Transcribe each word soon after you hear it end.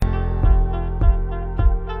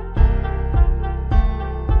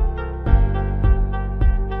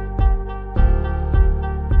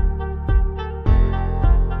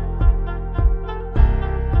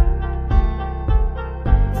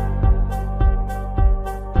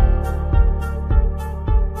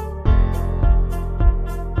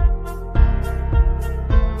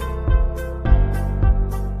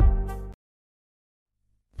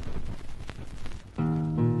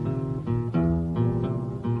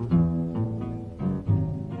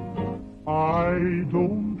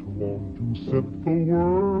set the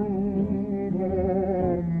world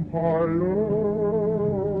on fire.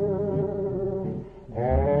 I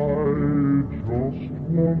just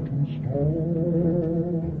want to start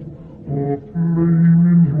a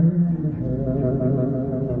flame in your heart.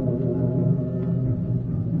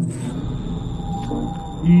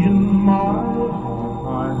 In my heart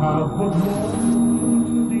I have but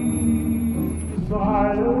one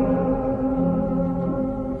desire,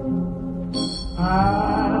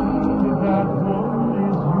 and that one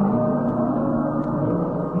is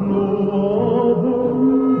you, no other.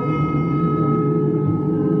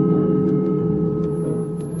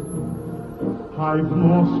 I've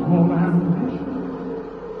lost all ambition.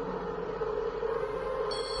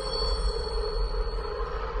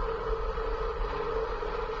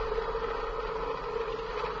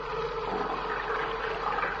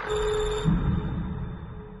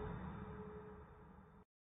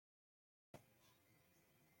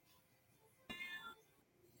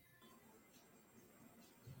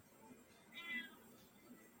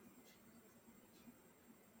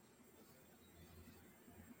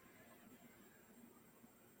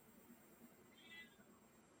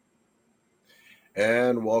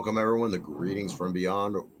 And welcome everyone to Greetings from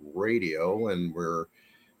Beyond Radio, and we're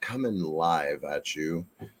coming live at you,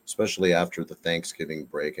 especially after the Thanksgiving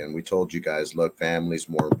break. And we told you guys, look, family's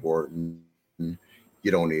more important. You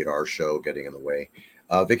don't need our show getting in the way.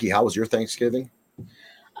 Vicky, how was your Thanksgiving?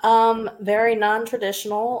 Very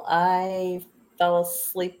non-traditional. I fell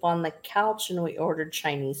asleep on the couch and we ordered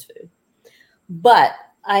Chinese food. But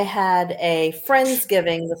I had a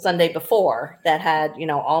Friendsgiving the Sunday before that had,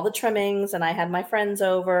 all the trimmings and I had my friends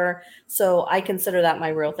over. So I consider that my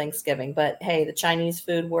real Thanksgiving. But hey, the Chinese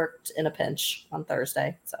food worked in a pinch on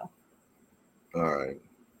Thursday. So. All right.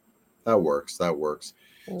 That works.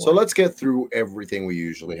 So let's get through everything we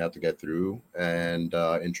usually have to get through and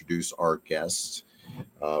introduce our guest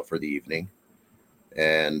for the evening.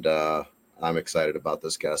 And I'm excited about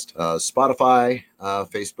this guest. Spotify,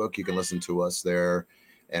 Facebook, you can listen to us there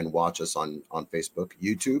and watch us on Facebook.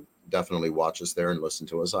 YouTube, definitely watch us there and listen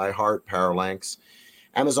to us. iHeart, Parallax,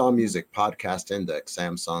 Amazon Music, Podcast Index,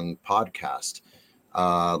 Samsung Podcast,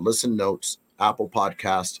 Listen Notes, Apple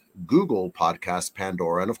Podcast, Google Podcast,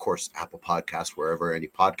 Pandora, and of course, Apple Podcast, wherever any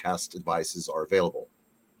podcast devices are available.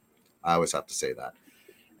 I always have to say that.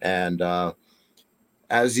 And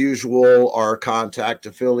as usual, our contact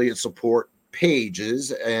affiliate support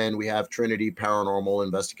pages, and we have Trinity Paranormal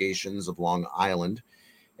Investigations of Long Island,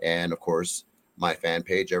 and of course, my fan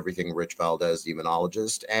page, Everything Rich Valdez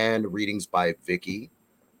Demonologist, and Readings by Vicky,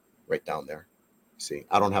 right down there. See,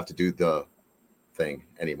 I don't have to do the thing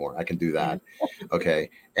anymore. I can do that. Okay.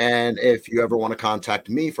 And if you ever want to contact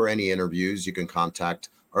me for any interviews, you can contact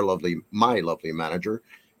my lovely manager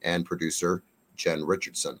and producer, Jen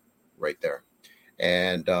Richardson, right there.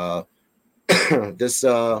 And this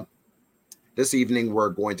evening, we're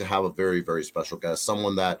going to have a very, very special guest,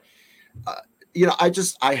 someone that,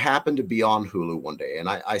 I happened to be on Hulu one day and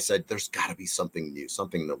I said, there's got to be something new,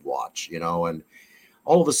 something to watch, and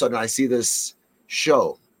all of a sudden I see this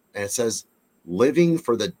show and it says Living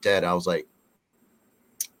for the Dead. I was like,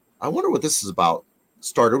 I wonder what this is about.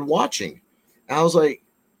 Started watching. And I was like,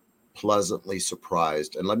 pleasantly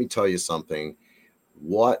surprised. And let me tell you something.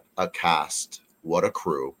 What a cast. What a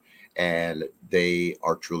crew. And they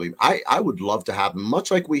are truly, I would love to have, much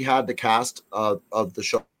like we had the cast of the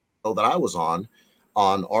show that I was on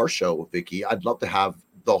our show with Vicky, I'd love to have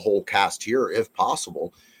the whole cast here if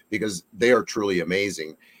possible, because they are truly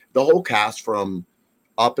amazing. The whole cast from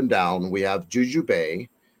up and down. We have Juju Bay.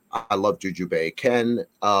 I love Juju Bay. Ken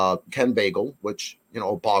Bagel, which,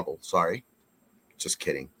 Boggle, sorry. Just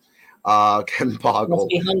kidding. Ken Boggle. Must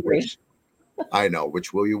be hungry. I know,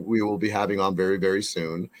 which we will be having on very, very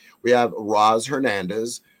soon. We have Roz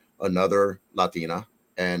Hernandez, another Latina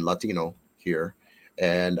and Latino here,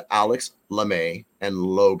 and Alex LeMay and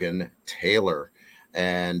Logan Taylor.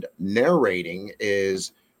 And narrating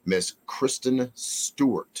is Miss Kristen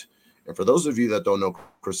Stewart. And for those of you that don't know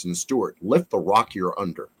Kristen Stewart, lift the rock you're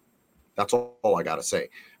under. That's all I got to say.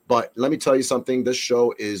 But let me tell you something. This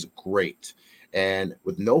show is great. And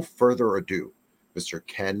with no further ado, Mr.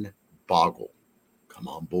 Ken Boggle, come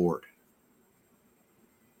on board.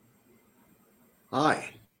 Hi.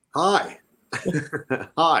 Hi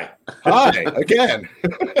again.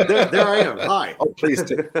 there I am. Hi. Oh, please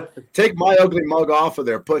take my ugly mug off of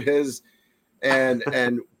there. Put his and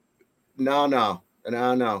no.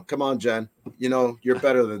 Come on, Jen. You're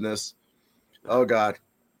better than this. Oh God.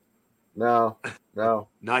 No.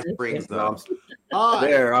 Nice brains though. Hi.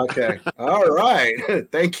 There. Okay. All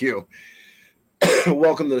right. Thank you.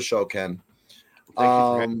 Welcome to the show, Ken.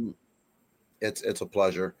 Thank you. It's a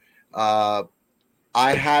pleasure. I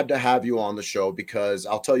had to have you on the show because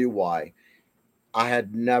I'll tell you why. I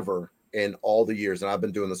had never in all the years, and I've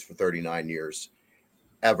been doing this for 39 years,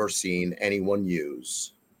 ever seen anyone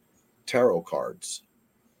use tarot cards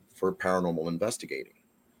for paranormal investigating.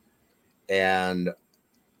 And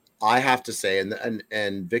I have to say,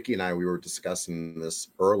 and Vicky and I, we were discussing this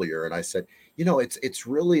earlier, and I said, it's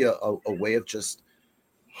really a way of just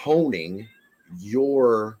honing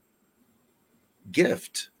your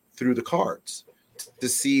gift through the cards to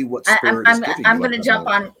see what spirit is giving you. I'm going to jump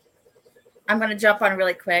on. I'm going to jump on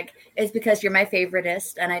really quick. It's because you're my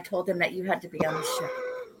favoritist, and I told him that you had to be on the show.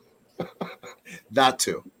 That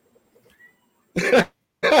too.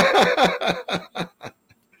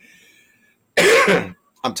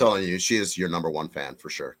 I'm telling you, she is your number one fan for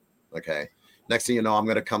sure. Okay. Next thing you know, I'm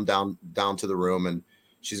going to come down to the room, and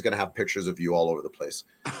she's going to have pictures of you all over the place.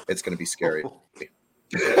 It's going to be scary.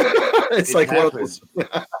 It's like one of those.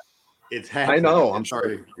 It's happening. I know. I'm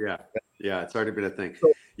sorry. sure. Yeah. It's already been a thing.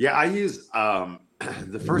 Yeah. I use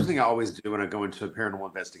the first thing I always do when I go into a paranormal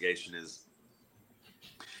investigation is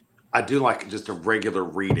I do like just a regular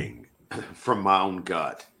reading from my own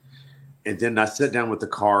gut. And then I sit down with the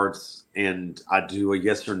cards and I do a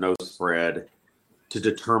yes or no spread to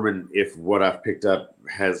determine if what I've picked up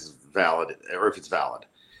has valid or if it's valid.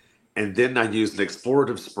 And then I use an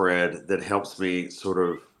explorative spread that helps me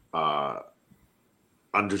sort of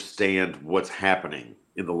understand what's happening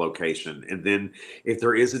in the location. And then if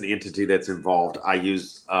there is an entity that's involved, I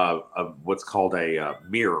use what's called a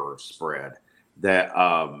mirror spread that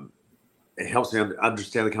it helps me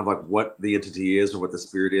understand the kind of like what the entity is or what the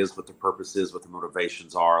spirit is, what the purpose is, what the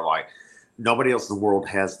motivations are. Like nobody else in the world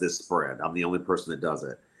has this spread. I'm the only person that does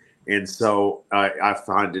it. And so I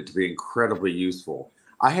find it to be incredibly useful.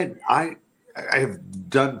 I have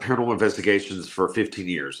done paranormal investigations for 15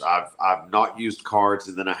 years. I've not used cards,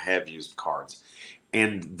 and then I have used cards.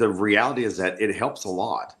 And the reality is that it helps a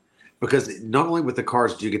lot because not only with the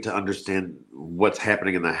cards do you get to understand what's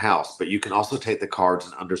happening in the house, but you can also take the cards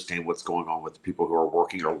and understand what's going on with the people who are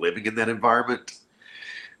working or living in that environment.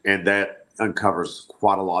 And that uncovers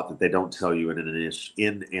quite a lot that they don't tell you in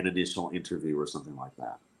an initial interview or something like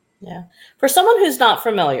that. Yeah. For someone who's not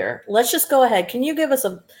familiar, let's just go ahead. Can you give us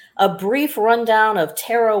a brief rundown of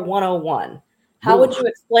Tarot 101? How would you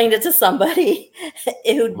explain it to somebody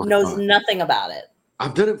who knows nothing about it?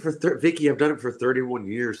 I've done it for Vicky. I've done it for 31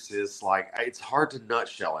 years. Sis. Like it's hard to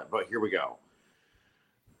nutshell it, but here we go.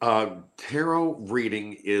 Tarot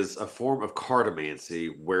reading is a form of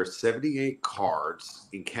cartomancy where 78 cards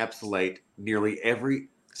encapsulate nearly every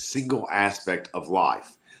single aspect of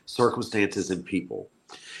life, circumstances, and people.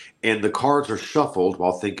 And the cards are shuffled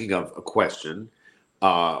while thinking of a question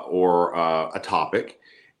or a topic,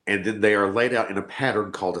 and then they are laid out in a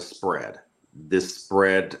pattern called a spread. This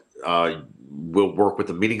spread will work with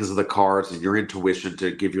the meanings of the cards and your intuition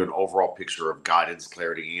to give you an overall picture of guidance,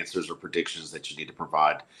 clarity, answers, or predictions that you need to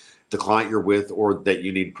provide the client you're with or that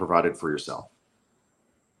you need provided for yourself.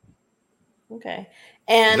 Okay.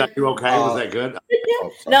 And did I do okay? Was that good?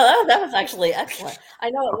 No, that was actually excellent. I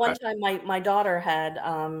know at one time my daughter had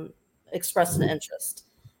expressed an interest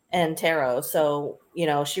in tarot. So,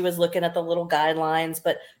 she was looking at the little guidelines,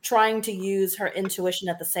 but trying to use her intuition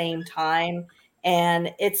at the same time.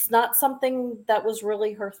 And it's not something that was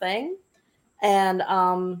really her thing. And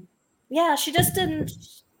she just didn't.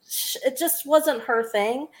 It just wasn't her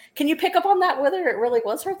thing. Can you pick up on that, whether it really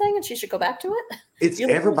was her thing and she should go back to it? It's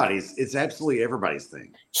absolutely everybody's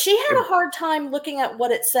thing. She had a hard time looking at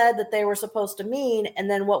what it said that they were supposed to mean and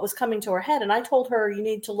then what was coming to her head. And I told her, you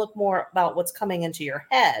need to look more about what's coming into your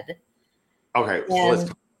head. Okay, so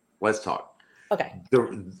let's talk. Okay.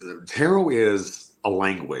 The tarot is a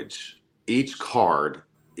language. Each card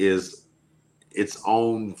is its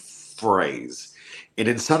own phrase. And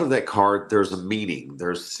inside of that card, there's a meaning.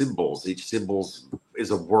 There's symbols. Each symbol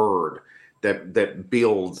is a word that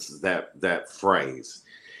builds that phrase.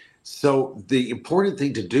 So the important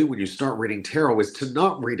thing to do when you start reading tarot is to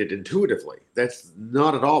not read it intuitively. That's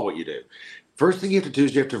not at all what you do. First thing you have to do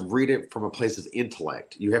is you have to read it from a place of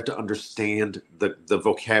intellect. You have to understand the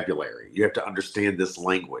vocabulary. You have to understand this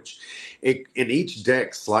language. And each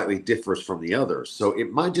deck slightly differs from the other. So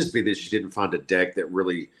it might just be that she didn't find a deck that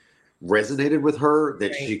really resonated with her,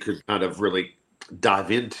 that she could kind of really dive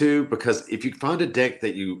into. Because if you find a deck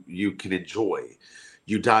that you can enjoy,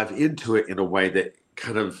 you dive into it in a way that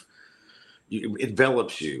kind of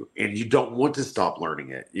envelops you, and you don't want to stop learning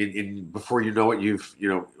it. And before you know it, you've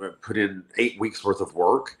put in 8 weeks worth of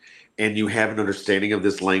work, and you have an understanding of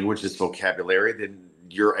this language, this vocabulary. Then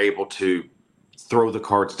you're able to throw the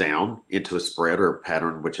cards down into a spread or a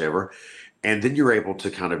pattern, whichever, And then you're able to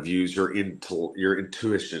kind of use your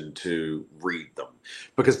intuition to read them,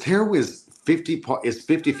 because tarot is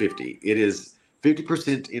 50-50. It is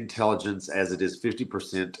 50% intelligence as it is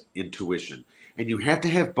 50% intuition, and you have to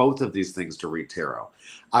have both of these things to read tarot.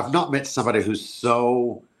 I've not met somebody who's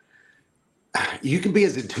so. You can be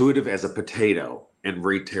as intuitive as a potato and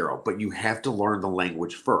read tarot, but you have to learn the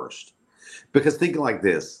language first. Because think like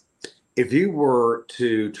this: if you were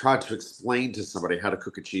to try to explain to somebody how to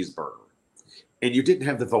cook a cheeseburger, and you didn't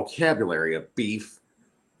have the vocabulary of beef,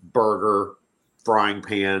 burger, frying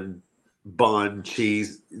pan, bun,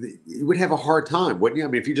 cheese, you would have a hard time, wouldn't you? I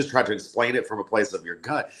mean, if you just tried to explain it from a place of your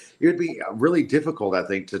gut, it would be really difficult, I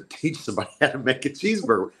think, to teach somebody how to make a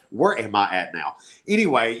cheeseburger. Where am I at now?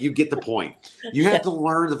 Anyway, you get the point. You have to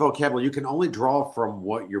learn the vocabulary. You can only draw from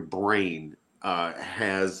what your brain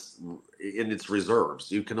has in its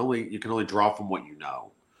reserves. You can only draw from what you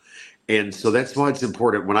know. And so that's why it's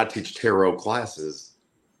important when I teach tarot classes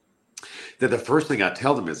that the first thing I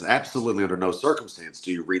tell them is absolutely under no circumstance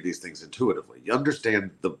do you read these things intuitively. You understand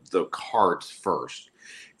the cards first,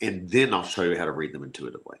 and then I'll show you how to read them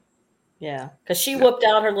intuitively. Yeah, because she whipped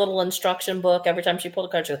out her little instruction book every time she pulled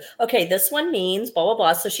a card. She goes, okay, this one means blah, blah,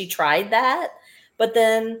 blah. So she tried that. But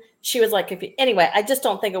then she was like, anyway, I just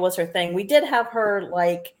don't think it was her thing. We did have her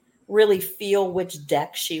like really feel which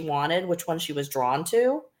deck she wanted, which one she was drawn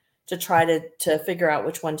to try to figure out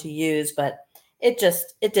which one to use, but it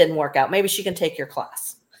didn't work out. Maybe she can take your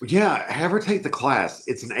class. Yeah, have her take the class.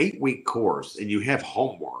 It's an 8-week course, and you have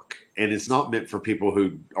homework, and it's not meant for people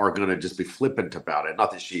who are going to just be flippant about it.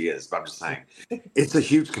 Not that she is, but I'm just saying it's a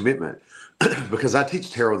huge commitment because I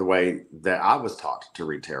teach tarot the way that I was taught to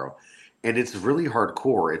read tarot, and it's really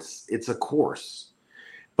hardcore. It's a course,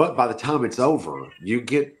 but by the time it's over, you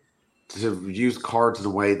get to use cards in a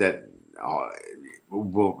way that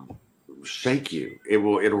will shake you.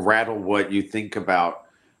 It'll rattle what you think about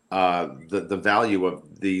the value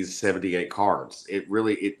of these 78 cards.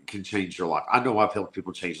 It can change your life. I know I've helped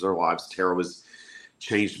people change their lives. Tarot has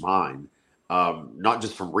changed mine, not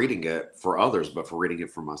just from reading it for others, but for reading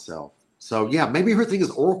it for myself. So yeah, maybe her thing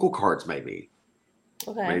is oracle cards. Maybe.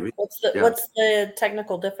 Okay. Maybe. What's the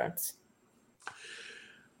technical difference?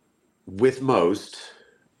 With most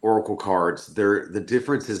oracle cards, the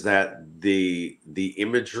difference is that the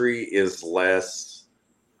imagery is less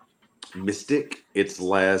mystic, it's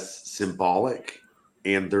less symbolic,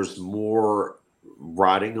 and there's more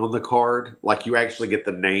writing on the card. Like you actually get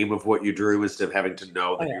the name of what you drew instead of having to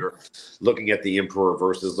know that you're looking at the Emperor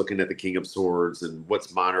versus looking at the King of Swords and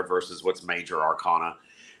what's minor versus what's major arcana.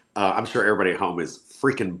 I'm sure everybody at home is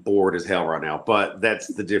freaking bored as hell right now, but that's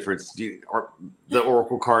the difference. The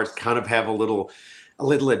oracle cards kind of have a little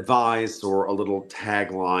advice or a little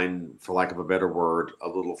tagline, for lack of a better word, a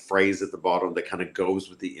little phrase at the bottom that kind of goes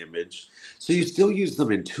with the image. So you still use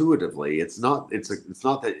them intuitively. It's not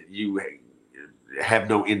that you have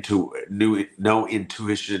no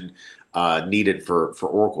intuition needed for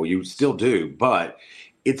oracle. You still do, but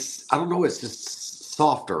it's just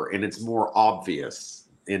softer and it's more obvious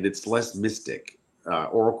and it's less mystic.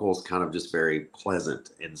 Oracle is kind of just very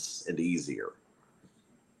pleasant and easier.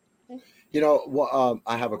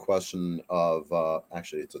 I have a question of,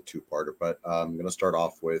 actually it's a two-parter, but I'm going to start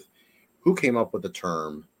off with who came up with the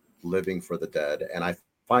term living for the dead? And I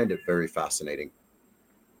find it very fascinating.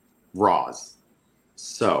 Roz.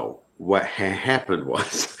 So what happened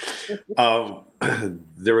was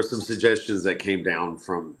there were some suggestions that came down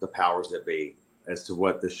from the powers that be as to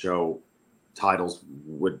what the show titles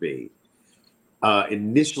would be.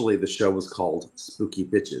 Initially, the show was called Spooky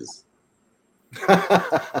Bitches.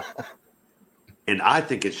 And I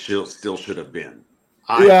think it still should have been.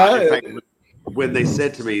 In fact, when they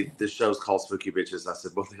said to me, this show's called Spooky Bitches, I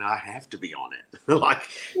said, well, then I have to be on it. Like,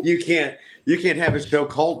 you can't have a show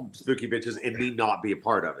called Spooky Bitches and me not be a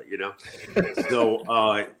part of it, you know? So,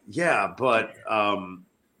 but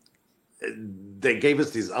they gave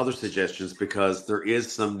us these other suggestions because there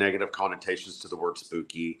is some negative connotations to the word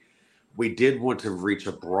spooky. We did want to reach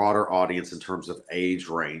a broader audience in terms of age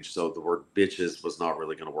range. So the word bitches was not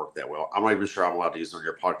really going to work that well. I'm not even sure I'm allowed to use it on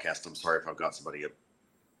your podcast. I'm sorry if I've got somebody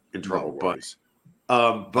in trouble. No worries.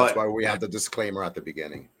 But that's why we have the disclaimer at the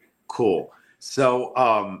beginning. Cool.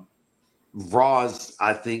 So Roz,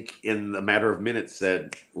 I think in a matter of minutes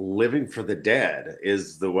said, living for the dead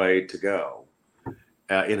is the way to go.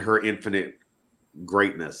 In her infinite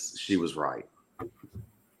greatness, she was right.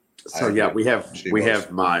 So yeah, we have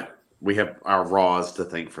our Roz to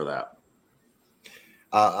thank for that.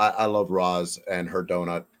 I love Roz and her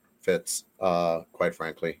donut fits. Quite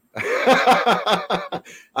frankly, I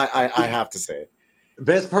have to say it.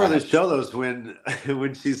 Best part of the show though is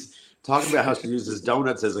when she's talking about how she uses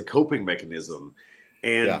donuts as a coping mechanism.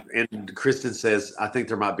 And Kristen says, I think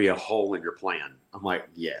there might be a hole in your plan. I'm like,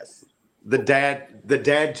 yes. The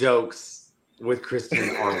dad jokes with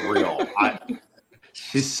Kristen are real.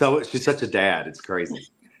 She's such a dad. It's crazy.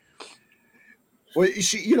 Well,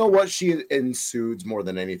 you know what she ensues more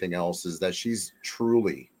than anything else is that she's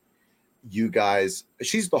truly, you guys,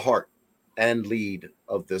 she's the heart and lead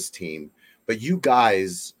of this team. But you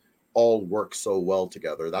guys all work so well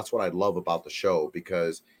together. That's what I love about the show,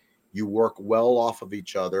 because you work well off of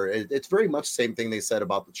each other. It's very much the same thing they said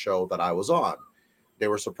about the show that I was on. They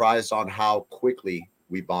were surprised on how quickly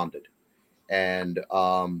we bonded. And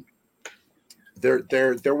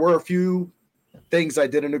there were a few things I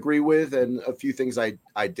didn't agree with, and a few things I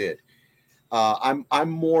did. I'm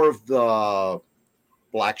more of the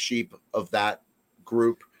black sheep of that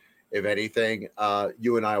group. If anything,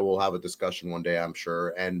 you and I will have a discussion one day, I'm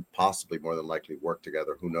sure, and possibly more than likely work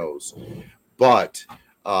together. Who knows? But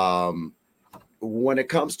when it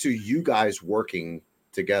comes to you guys working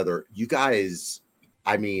together, you guys,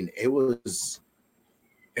 I mean, it was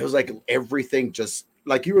like everything, just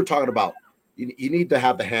like you were talking about. You need to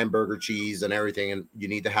have the hamburger cheese and everything, and you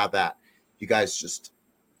need to have that. You guys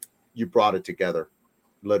you brought it together,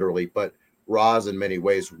 literally. But Roz, in many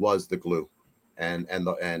ways, was the glue, and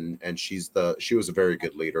she was a very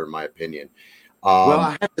good leader, in my opinion. Well,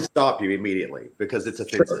 I have to stop you immediately because it's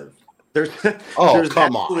offensive. Sure. There's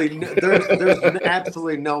come on. There's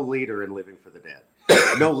absolutely no leader in Living for the Dead.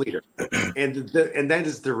 No leader, and that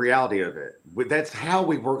is the reality of it. That's how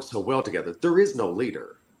we work so well together. There is no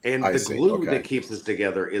leader. And the glue that keeps us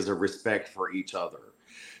together is a respect for each other.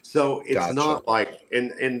 So it's not like,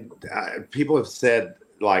 and people have said,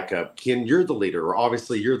 like, Ken, you're the leader, or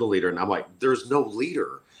obviously you're the leader. And I'm like, there's no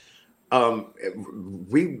leader.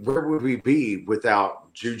 Where would we be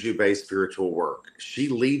without Juju-based spiritual work? She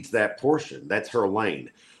leads that portion. That's her lane.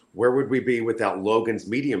 Where would we be without Logan's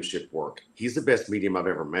mediumship work? He's the best medium I've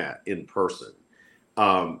ever met in person.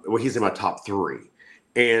 Well, he's in my top 3.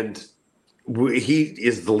 And he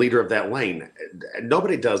is the leader of that lane.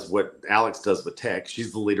 Nobody does what Alex does with tech.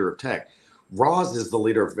 She's the leader of tech. Roz is the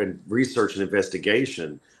leader of research and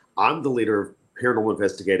investigation. I'm the leader of paranormal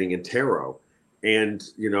investigating and tarot. And,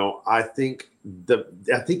 I think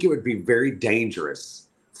it would be very dangerous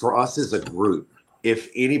for us as a group if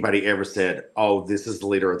anybody ever said, oh, this is the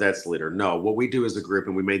leader or that's the leader. No, what we do as a group,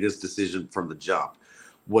 and we made this decision from the jump,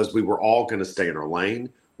 was we were all going to stay in our lane.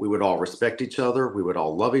 We would all respect each other. We would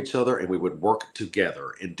all love each other, and we would work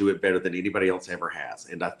together and do it better than anybody else ever has.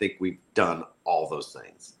 And I think we've done all those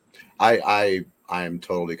things. I am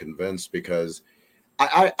totally convinced, because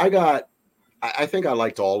I think I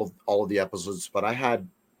liked all of the episodes, but I had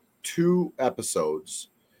 2 episodes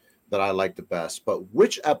that I liked the best. But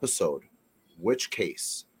which episode, which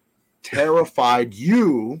case terrified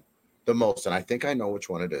you the most? And I think I know which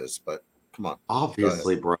one it is, but come on.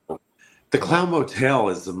 Obviously, bro. The Clown Motel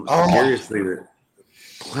is the scariest thing.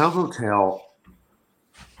 Clown Motel.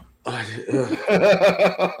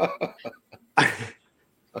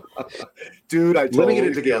 Dude, let me get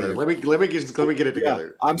it together. Let me get it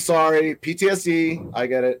together. I'm sorry, PTSD. I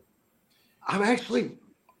get it. I'm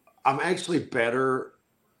actually better.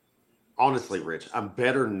 Honestly, Rich, I'm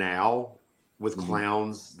better now with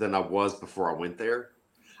clowns than I was before I went there.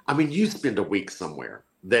 I mean, you spend a week somewhere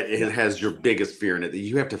that it has your biggest fear in it that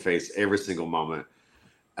you have to face every single moment.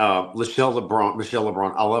 Michelle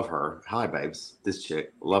LeBron, I love her. Hi, babes. This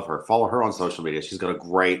chick, love her. Follow her on social media. She's got a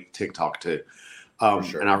great TikTok too.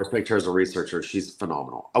 And I respect her as a researcher. She's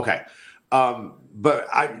phenomenal. Okay. But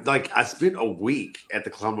I spent a week at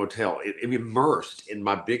the Clown Motel, immersed in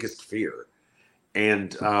my biggest fear.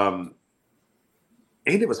 And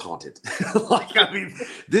it was haunted.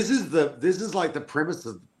 This is like the premise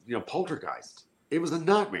of, Poltergeist. It was a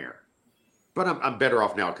nightmare, but I'm better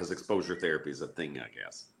off now because exposure therapy is a thing, I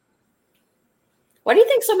guess. Why do you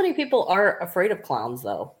think so many people are afraid of clowns,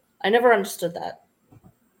 though? I never understood that.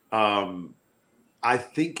 I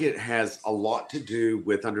think it has a lot to do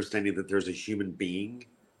with understanding that there's a human being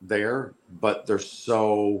there, but they're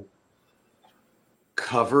so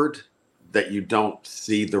covered that you don't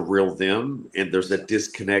see the real them, and there's a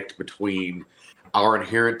disconnect between our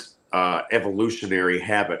inherent evolutionary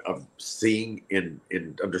habit of seeing and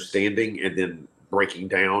understanding and then breaking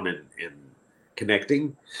down and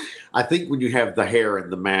connecting. I think when you have the hair and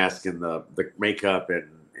the mask and the makeup and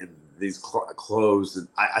these clothes, and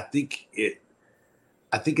I think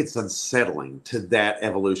it's unsettling to that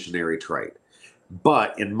evolutionary trait.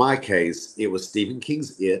 But in my case, it was Stephen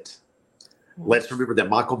King's It. Let's remember that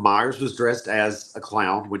Michael Myers was dressed as a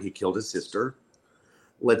clown when he killed his sister.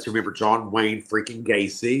 Let's remember John Wayne freaking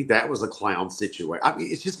Gacy. That was a clown situation. I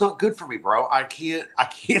mean, it's just not good for me, bro. I can't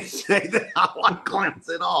say that I like clowns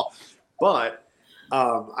at all. But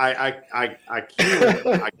I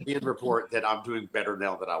can report that I'm doing better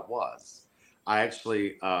now than I was. I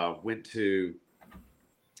actually went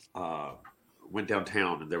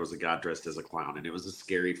downtown, and there was a guy dressed as a clown, and it was a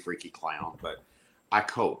scary, freaky clown, but I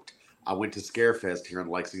coped. I went to Scarefest here in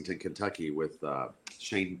Lexington, Kentucky with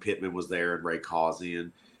Shane Pittman was there, and Ray Causey,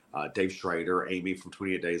 and Dave Schrader, Amy from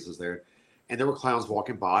 28 Days was there. And there were clowns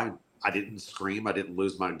walking by, and I didn't scream. I didn't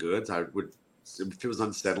lose my goods. I would, if it was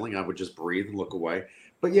unsettling, I would just breathe and look away.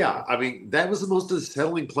 But yeah, I mean, that was the most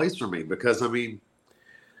unsettling place for me because, I mean,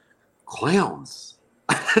 clowns,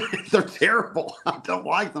 they're terrible. I don't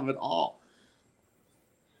like them at all.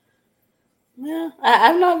 Yeah,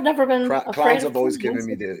 I've never been afraid Clowns of have always clowns.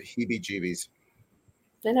 given me the heebie-jeebies.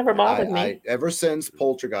 They never bothered me. Ever since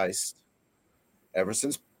Poltergeist, and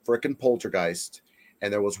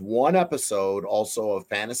there was one episode also of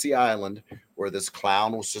Fantasy Island where this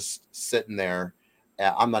clown was just sitting there.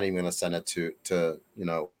 I'm not even going to send it to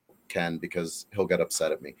Ken because he'll get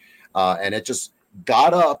upset at me. And it just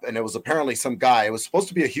got up, and it was apparently some guy. It was supposed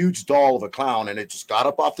to be a huge doll of a clown, and it just got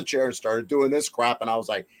up off the chair and started doing this crap. And I was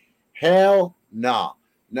like, hell no.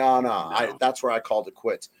 That's where I called it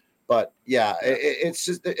quits. But yeah, it's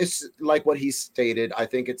like what he stated. I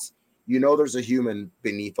think it's, there's a human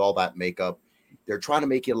beneath all that makeup. They're trying to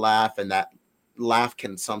make you laugh, and that laugh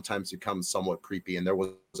can sometimes become somewhat creepy. And there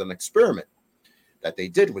was an experiment that they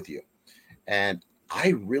did with you, and I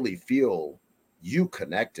really feel you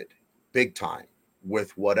connected big time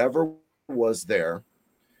with whatever was there,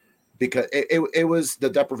 because it was the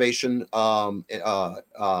deprivation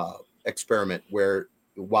experiment where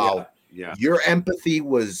your empathy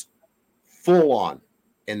was full on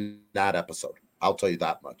in that episode. I'll tell you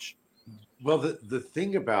that much. Well, the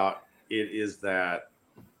thing about it is that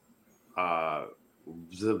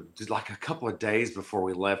like a couple of days before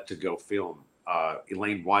we left to go film,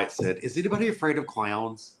 Elaine White said, "Is anybody afraid of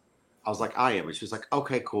clowns?" I was like, "I am." And she was like,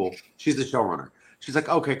 "Okay, cool." She's the showrunner. She's like,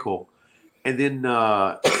 "Okay, cool." And then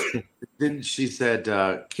then she said,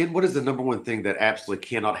 "Ken, what is the number one thing that absolutely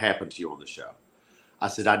cannot happen to you on the show?" I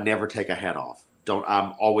said, "I never take a hat off.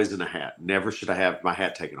 I'm always in a hat. Never should I have my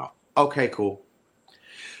hat taken off." Okay, cool.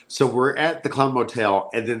 So we're at the Clown Motel,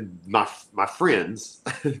 and then my friends,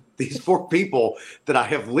 these 4 people that I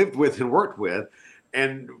have lived with and worked with,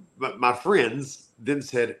 and my friends then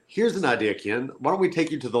said, "Here's an idea, Ken. Why don't we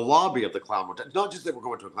take you to the lobby of the Clown Motel? Not just that we're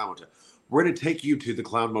going to a Clown Motel. We're going to take you to the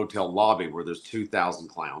Clown Motel lobby where there's 2,000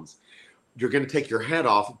 clowns. You're going to take your hat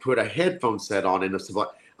off, put a headphone set on, and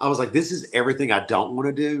I was like, this is everything I don't want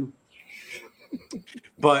to do."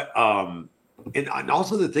 But and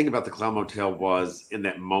also the thing about the Clown Motel was, in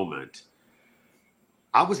that moment,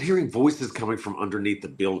 I was hearing voices coming from underneath the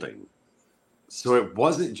building. So it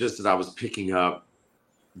wasn't just that I was picking up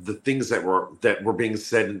the things that were being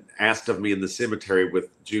said and asked of me in the cemetery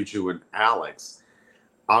with Juju and Alex.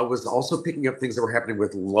 I was also picking up things that were happening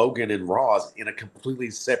with Logan and Roz in a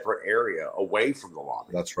completely separate area away from the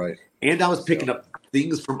lobby. That's right. And I was picking up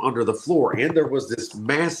things from under the floor. And there was this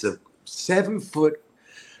massive 7-foot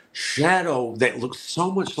shadow that looked so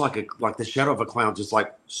much like the shadow of a clown, just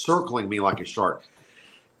like circling me like a shark.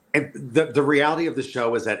 And the reality of the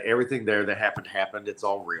show is that everything there that happened. It's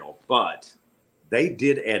all real. But they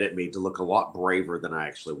did edit me to look a lot braver than I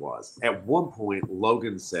actually was. At one point,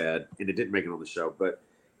 Logan said, and it didn't make it on the show, but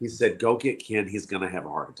he said, "Go get Ken. He's going to have a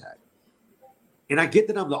heart attack." And I get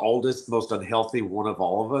that I'm the oldest, most unhealthy one of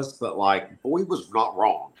all of us, but like, boy was not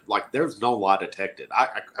wrong. Like, there's no lie detected.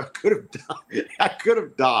 I could have died. I could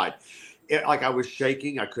have died. I was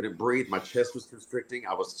shaking. I couldn't breathe. My chest was constricting.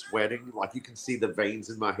 I was sweating. Like, you can see the veins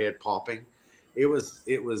in my head popping. It was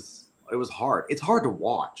hard. It's hard to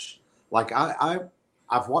watch. Like,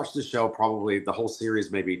 I've watched the show probably the whole series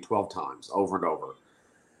maybe 12 times over and over.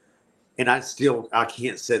 And I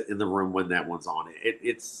can't sit in the room when that one's on.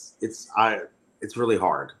 It's really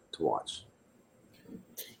hard to watch.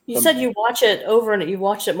 You said you watch it over and you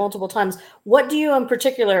watched it multiple times. What do you in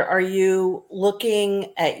particular, are you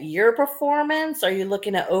looking at your performance? Are you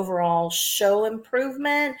looking at overall show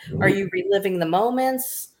improvement? Are you reliving the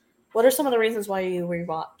moments? What are some of the reasons why you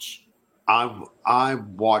rewatch? I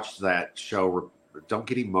watched that show. Don't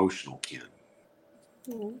get emotional, Ken.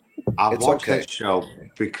 Mm-hmm. I watched that show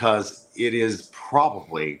because it is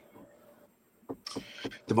probably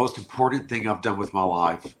the most important thing I've done with my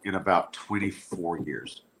life in about 24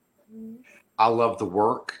 years. I love the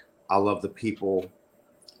work. I love the people.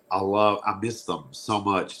 I miss them so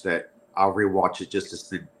much that I'll rewatch it just to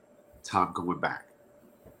spend time going back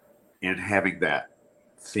and having that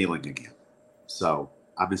feeling again. So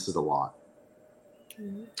I miss it a lot.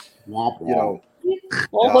 Mhm. Womp womp. You know,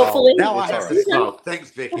 Well, No, hopefully. Now I It's have all to right. smoke.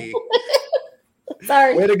 Thanks, Vicky.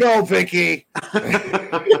 Sorry. way to go, Vicky.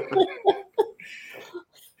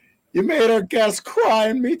 You made our guest cry,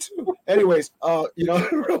 and me too. Anyways,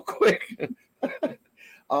 real quick,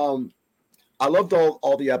 I loved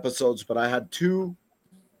all the episodes, but I had two.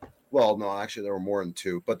 Well, no, actually, there were more than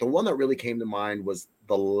two. But the one that really came to mind was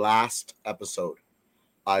the last episode.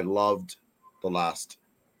 I loved the last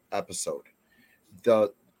episode.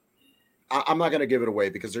 I'm not going to give it away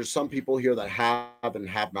because there's some people here that have and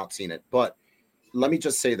have not seen it. But let me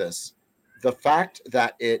just say this: the fact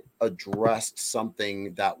that it addressed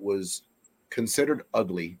something that was considered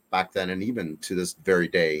ugly back then, and even to this very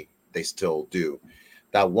day, they still do.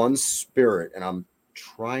 That one spirit, and I'm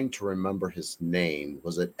trying to remember his name.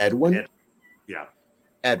 Was it Edwin? Yeah.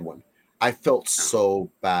 Edwin. I felt so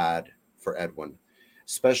bad for Edwin,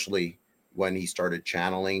 especially when he started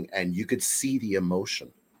channeling, and you could see the emotion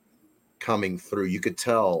coming through. You could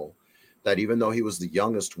tell that even though he was the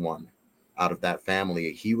youngest one out of that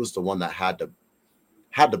family, he was the one that had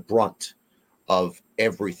the brunt of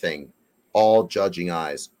everything, all judging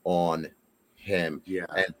eyes on him. Yeah.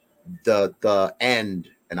 And the end,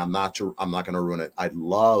 and I'm not going to ruin it. I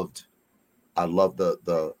loved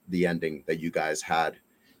the ending that you guys had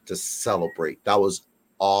to celebrate. That was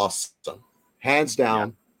awesome. Hands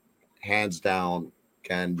down. Ken,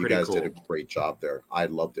 you Pretty guys did a cool. great job there. I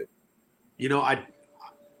loved it.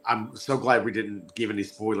 I'm so glad we didn't give any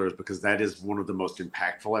spoilers because that is one of the most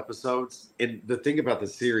impactful episodes. And the thing about the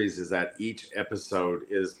series is that each episode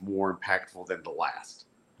is more impactful than the last.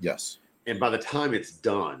 Yes. And by the time it's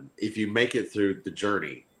done, if you make it through the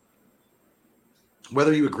journey,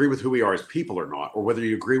 whether you agree with who we are as people or not, or whether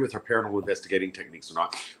you agree with our paranormal investigating techniques or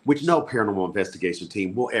not, which no paranormal investigation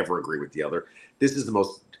team will ever agree with the other. This is the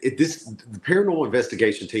paranormal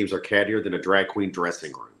investigation teams are cattier than a drag queen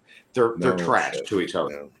dressing room. They're trash to each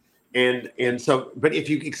other. No. And so, but if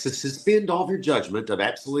you suspend all of your judgment of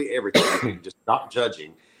absolutely everything, you can just stop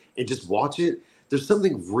judging and just watch it. There's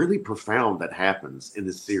something really profound that happens in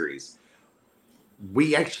this series.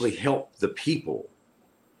 We actually help the people,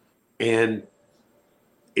 and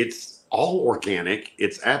it's all organic.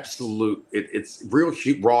 It's absolute. It's real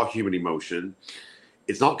raw human emotion.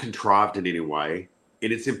 It's not contrived in any way,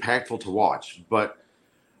 and it's impactful to watch. But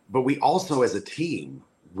we also, as a team,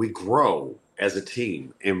 we grow as a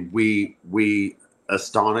team, and we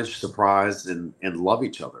astonish, surprise, and love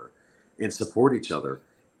each other, and support each other,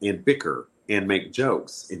 and bicker, and make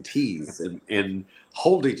jokes, and tease, and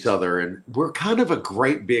hold each other, and we're kind of a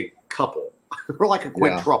great big couple. We're like a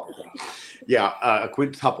quintuple. Yeah, a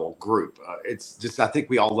quintuple group. It's just, I think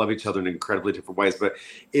we all love each other in incredibly different ways, but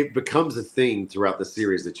it becomes a thing throughout the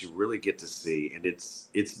series that you really get to see, and it's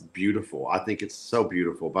beautiful. I think it's so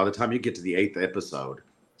beautiful. By the time you get to the 8th episode,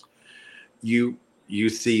 you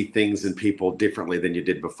see things in people differently than you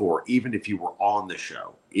did before, even if you were on the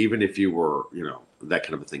show, even if you were, that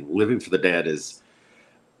kind of a thing. Living for the Dead is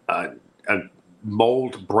a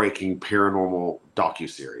mold-breaking paranormal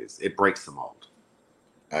docuseries. It breaks the mold.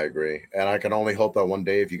 I agree. And I can only hope that one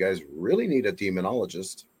day, if you guys really need a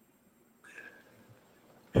demonologist,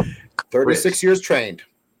 36 years trained.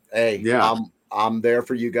 Hey, yeah. I'm there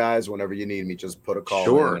for you guys whenever you need me. Just put a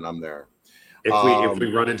call in and I'm there. If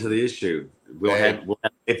we run into the issue, we'll have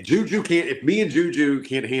if me and Juju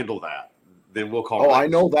can't handle that, then we'll call. Oh, I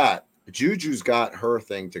know that. Juju's got her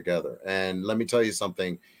thing together. And let me tell you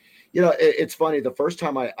something. It's funny. The first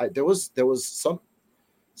time there was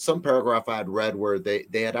some paragraph I had read where they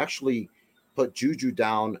had actually put Juju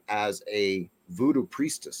down as a voodoo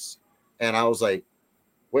priestess. And I was like,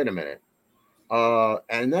 wait a minute.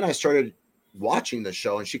 And then I started watching the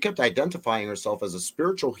show, and she kept identifying herself as a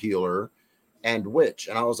spiritual healer and witch.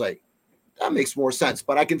 And I was like, that makes more sense.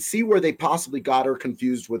 But I can see where they possibly got her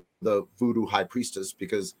confused with the voodoo high priestess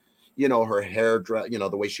because, her hair dress,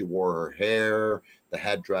 the way she wore her hair, the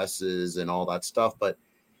headdresses and all that stuff. But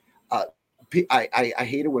I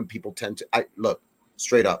hate it when people tend to look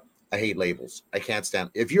straight up. I hate labels. I can't stand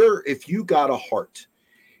if you got a heart.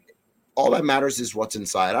 All that matters is what's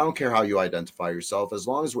inside. I don't care how you identify yourself, as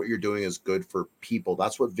long as what you're doing is good for people.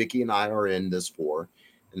 That's what Vicky and I are in this for,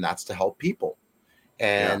 and that's to help people.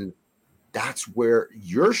 And that's where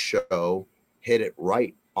your show hit it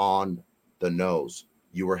right on the nose.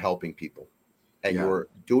 You were helping people, and you were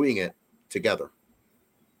doing it together.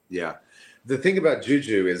 Yeah. The thing about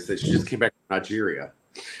Juju is that she just came back from Nigeria,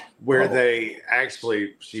 where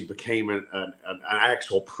she became an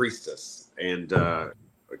actual priestess, and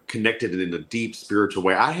connected in a deep spiritual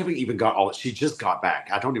way. I haven't even got all. She just got back.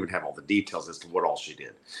 I don't even have all the details as to what all she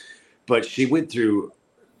did, but she went through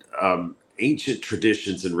ancient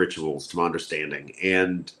traditions and rituals, to my understanding.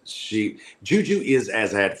 And Juju is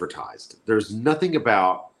as advertised. There's nothing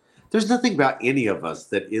about any of us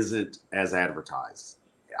that isn't as advertised.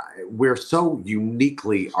 We're so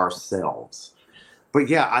uniquely ourselves. But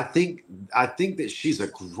yeah, I think that she's a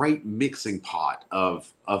great mixing pot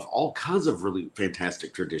of all kinds of really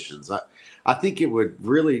fantastic traditions. I think it would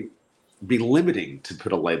really be limiting to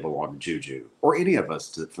put a label on Juju or any of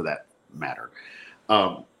us for that matter.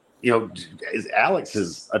 Alex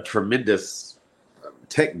is a tremendous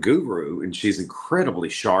tech guru, and she's incredibly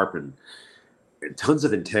sharp and tons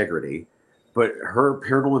of integrity. But her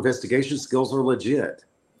paranormal investigation skills are legit.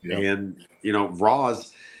 Yep. And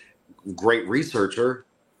Roz, great researcher,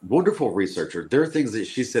 wonderful researcher. There are things that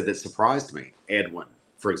she said that surprised me. Edwin,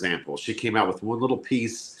 for example, she came out with one little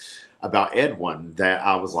piece about Edwin that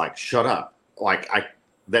I was like, shut up. Like I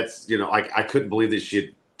couldn't believe that she had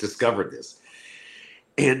discovered this.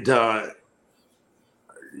 And,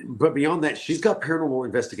 but beyond that, she's got paranormal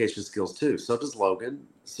investigation skills too. So does Logan.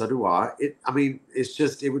 So do I. It's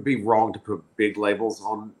just, it would be wrong to put big labels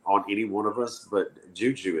on any one of us, but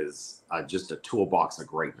Juju is just a toolbox of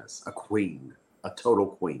greatness, a queen, a total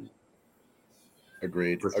queen.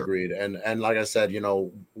 Agreed. Sure. Agreed. And like I said,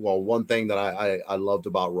 one thing that I loved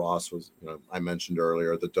about Ross was, I mentioned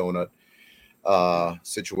earlier, the donut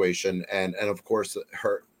situation. And of course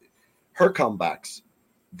her comebacks,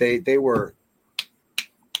 they were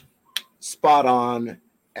spot on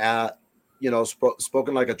at,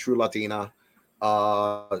 spoken like a true Latina,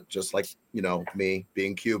 just like, me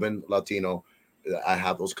being Cuban, Latino, I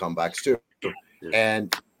have those comebacks too. Yeah.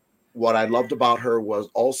 And what I loved about her was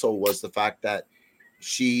the fact that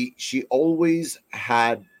she always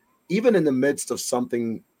had, even in the midst of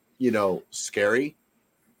something, scary,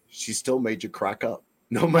 she still made you crack up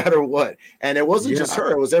no matter what. And it wasn't just her,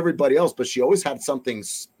 it was everybody else, but she always had something,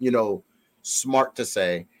 smart to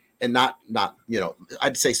say. And not,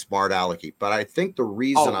 I'd say smart alecky, but I think the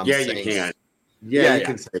reason I'm saying, you can. You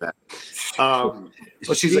can say that.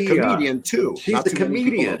 But she's a comedian too. She's a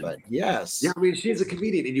comedian. Yes. Yeah, she's a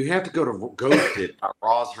comedian, and you have to go to Ghosted by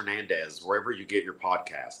Roz Hernandez, wherever you get your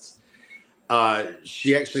podcasts.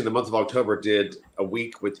 She actually, in the month of October, did a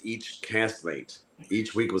week with each castmate.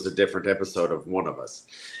 Each week was a different episode of one of us.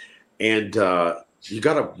 And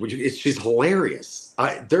she's hilarious.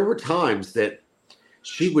 There were times that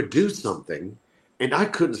she would do something and I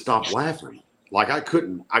couldn't stop laughing. Like I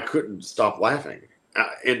couldn't stop laughing.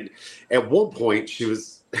 And at one point she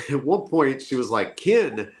was like,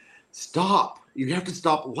 Ken, stop. You have to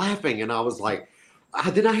stop laughing. And I was like,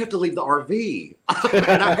 then I have to leave the RV.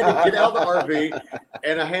 And I had to get out of the RV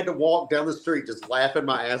and I had to walk down the street just laughing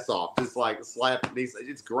my ass off. Just like slapping these.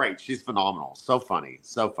 It's great. She's phenomenal. So funny.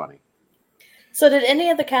 So funny. So did any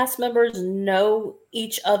of the cast members know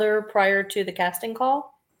each other prior to the casting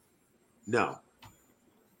call? No,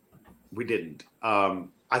 we didn't.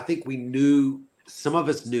 I think some of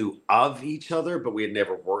us knew of each other, but we had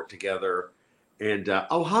never worked together. And,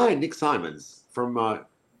 hi, Nick Simons from,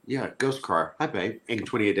 Ghost Car. Hi, babe. And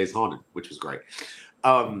 28 Days Haunted, which was great.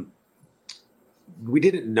 We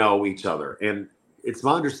didn't know each other. And it's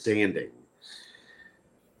my understanding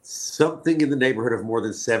something in the neighborhood of more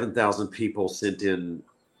than 7,000 people sent in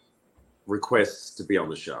requests to be on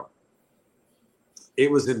the show.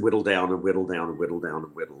 It was then whittled down and whittled down and whittled down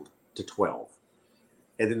and whittled to 12.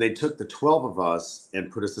 And then they took the 12 of us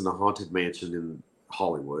and put us in a haunted mansion in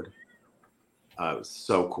Hollywood. It was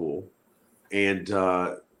so cool. And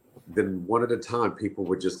then one at a time, people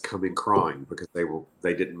would just come in crying because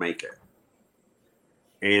they didn't make it.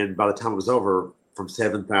 And by the time it was over, from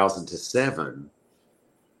 7,000 to 7,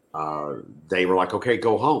 they were like, okay,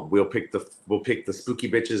 go home. We'll pick the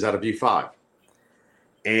spooky bitches out of you 5.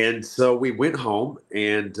 And so we went home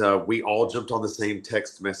and we all jumped on the same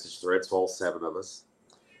text message thread. So all 7 of us.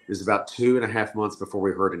 It was about 2.5 months before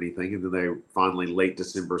we heard anything. And then they finally, late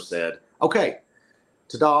December, said, okay,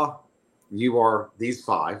 ta-da, you are these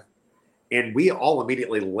 5. And we all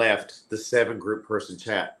immediately left the 7-group person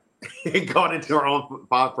chat and got into our own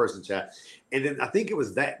 5-person chat. And then I think it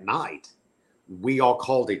was that night we all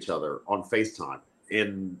called each other on FaceTime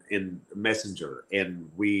in Messenger, and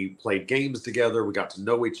we played games together. We got to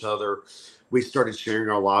know each other. We started sharing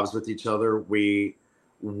our lives with each other. We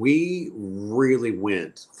really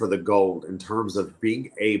went for the gold in terms of being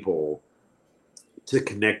able to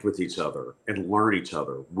connect with each other and learn each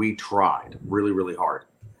other. We tried really, really hard.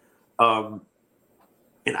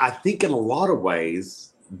 And I think in a lot of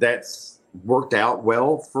ways that's worked out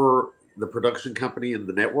well for the production company and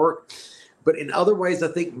the network. But in other ways, I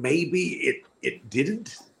think maybe it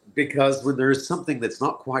didn't, because when there's something that's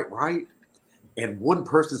not quite right and one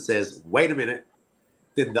person says, wait a minute,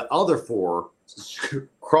 then the other four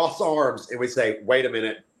cross arms and we say, wait a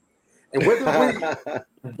minute. And whether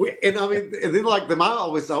and I mean, and then like I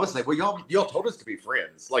always say, well, y'all told us to be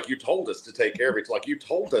friends. Like, you told us to take care of it. Like, you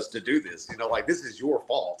told us to do this, like, this is your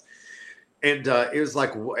fault. And it was like,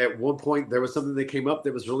 at one point there was something that came up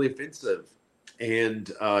that was really offensive, and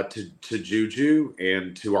to Juju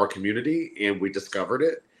and to our community, and we discovered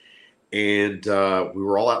it. And we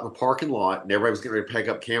were all out in the parking lot, and everybody was getting ready to pack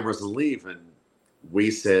up cameras and leave. And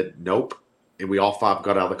we said, nope. And we all five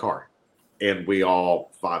got out of the car, and we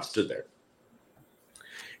all five stood there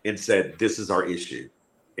and said, this is our issue,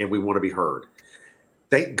 and we want to be heard.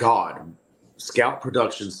 Thank God, Scout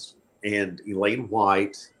Productions and Elaine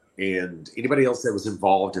White and anybody else that was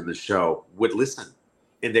involved in the show would listen,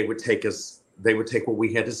 and they would take what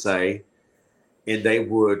we had to say, and they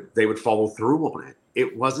would follow through on it.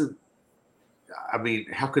 It wasn't, I mean,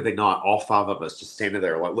 how could they not? All five of us just standing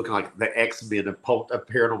there, like, looking like the X-Men of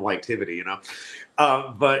Paranormal Activity,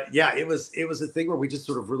 But yeah, it was a thing where we just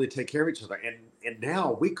sort of really take care of each other, and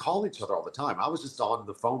now we call each other all the time. I was just on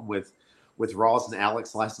the phone with Roz and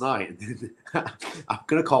Alex last night, and then I'm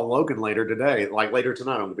gonna call Logan later today. Like, later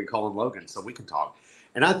tonight, I'm gonna be calling Logan so we can talk.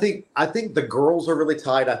 And I think the girls are really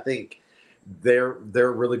tight. I think they're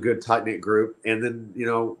a really good, tight knit group. And then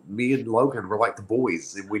me and Logan were like the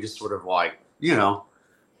boys, and we just sort of like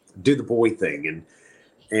do the boy thing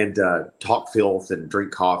and talk filth and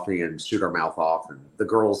drink coffee and shoot our mouth off. And the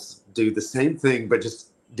girls do the same thing, but just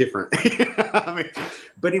different. I mean,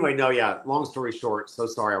 but anyway, no, yeah. Long story short, so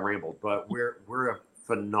sorry I rambled, but we're a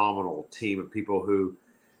phenomenal team of people who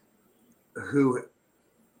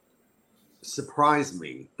surprise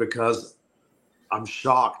me, because I'm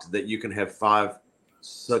shocked that you can have five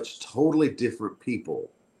such totally different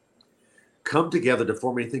people come together to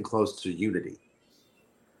form anything close to unity.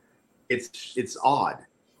 It's odd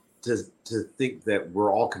to think that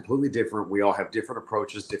we're all completely different. We all have different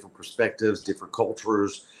approaches, different perspectives, different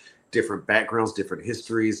cultures, different backgrounds, different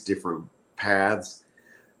histories, different paths.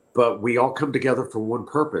 But we all come together for one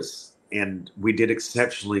purpose, and we did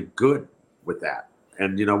exceptionally good with that.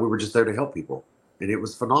 And, we were just there to help people, and it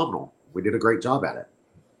was phenomenal. We did a great job at it.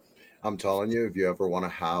 I'm telling you, if you ever want to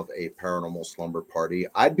have a paranormal slumber party,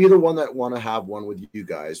 I'd be the one that want to have one with you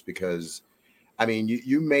guys, because, I mean,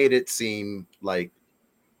 you made it seem like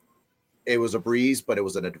it was a breeze, but it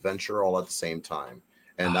was an adventure all at the same time.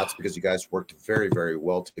 And that's because you guys worked very, very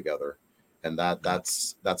well together. And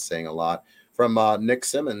that's saying a lot. From Nick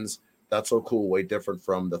Simmons, that's so cool, way different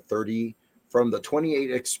from the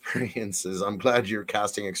 28 experiences. I'm glad your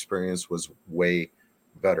casting experience was way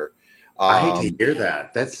better. I hate to hear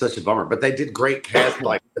that. That's such a bummer. But they did great cast.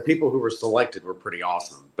 Like, the people who were selected were pretty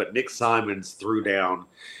awesome. But Nick Simons threw down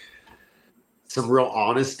some real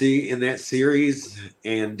honesty in that series,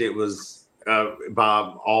 and it was by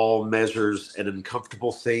all measures an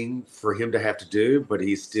uncomfortable thing for him to have to do, but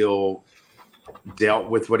he still dealt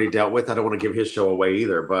with what he dealt with. I don't want to give his show away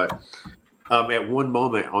either, but at one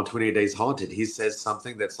moment on 28 Days Haunted, he says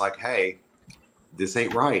something that's like, hey, this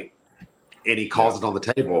ain't right, and he calls it on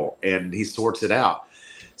the table, and he sorts it out.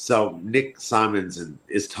 So Nick Simons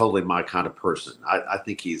is totally my kind of person. I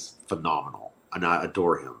think he's phenomenal, and I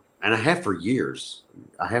adore him. And I have for years.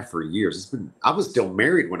 I was still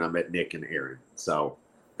married when I met Nick and Aaron. So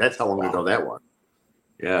that's how long ago that was.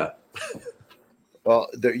 Yeah. Well,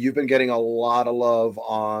 you've been getting a lot of love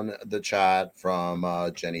on the chat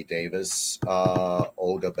from Jenny Davis,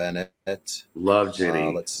 Olga Bennett. Love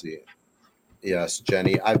Jenny. Let's see. Yes,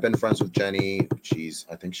 Jenny. I've been friends with Jenny. Geez,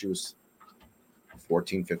 I think she was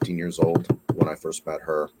 14, 15 years old when I first met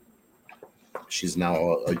her. She's now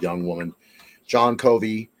a young woman. John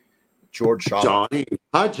Covey. George Shaw. Johnny.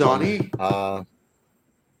 Hi, Johnny.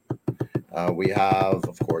 We have,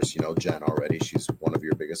 of course, Jen already. She's one of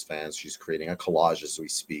your biggest fans. She's creating a collage as we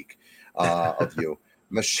speak of you.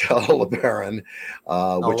 Michelle LeBaron,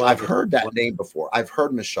 which I've heard that name before. I've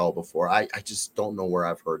heard Michelle before. I just don't know where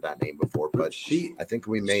I've heard that name before, but I think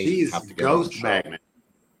we may have to get Ghost Magnet.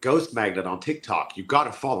 Ghost Magnet on TikTok. You've got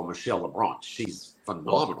to follow Michelle LeBron. She's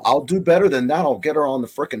phenomenal. Well, I'll do better than that. I'll get her on the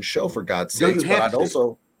freaking show, for God's sakes.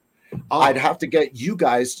 But I'd have to get you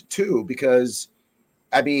guys too, because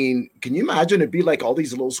I mean, can you imagine it'd be like all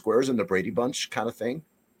these little squares in the Brady Bunch kind of thing,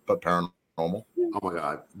 but paranormal? Oh my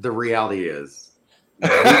God. The reality is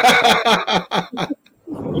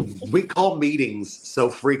we call meetings so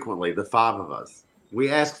frequently, the five of us. We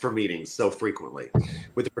ask for meetings so frequently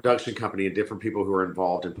with the production company and different people who are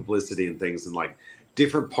involved in publicity and things. And like,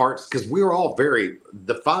 different parts, because we were all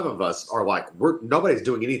the five of us are like, nobody's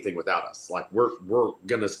doing anything without us. Like we're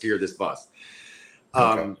gonna steer this bus.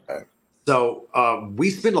 Okay. So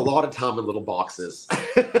we spend a lot of time in little boxes.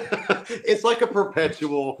 It's like a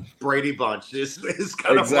perpetual Brady Bunch. Is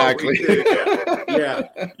kind of what we do.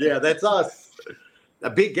 Yeah, that's us. A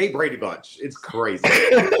big gay Brady Bunch. It's crazy.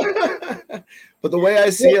 But the way I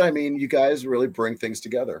see it, I mean, you guys really bring things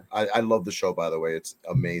together. I love the show, by the way. It's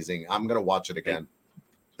amazing. I'm gonna watch it again.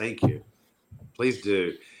 Thank you. Please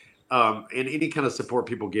do. And any kind of support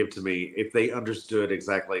people give to me, if they understood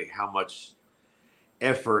exactly how much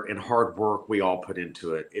effort and hard work we all put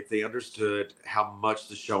into it, if they understood how much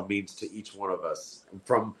the show means to each one of us,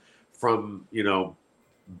 from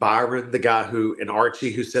Byron, the guy and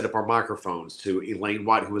Archie who set up our microphones, to Elaine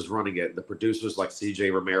White who was running it, the producers like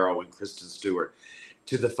CJ Romero and Kristen Stewart,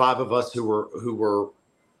 to the five of us who were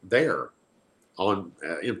there on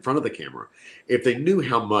in front of the camera. If they knew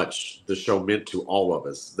how much the show meant to all of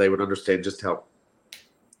us, they would understand just how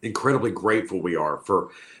incredibly grateful we are for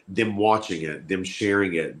them watching it, them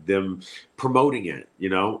sharing it, them promoting it.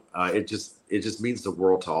 It just means the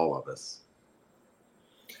world to all of us.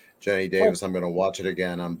 Jenny Davis, I'm going to watch it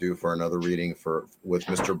again. I'm due for another reading with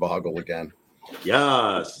Mr. Boggle again.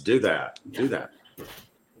 Yes, do that.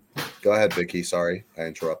 Go ahead, Vicky. Sorry, I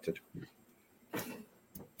interrupted.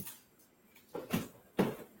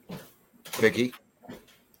 Vicky?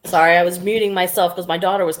 Sorry, I was muting myself because my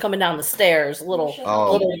daughter was coming down the stairs. No,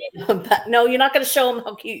 you're not going to show them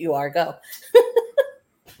how cute you are. Go.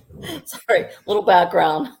 Sorry, little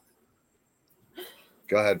background.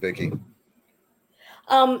 Go ahead, Vicky.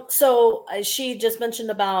 So she just mentioned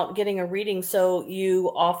about getting a reading. So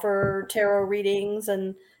you offer tarot readings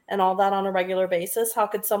and all that on a regular basis. How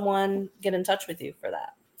could someone get in touch with you for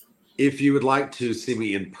that? If you would like to see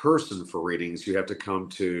me in person for readings, you have to come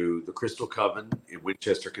to the Crystal Coven in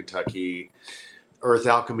Winchester, Kentucky, Earth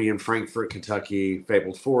Alchemy in Frankfort, Kentucky,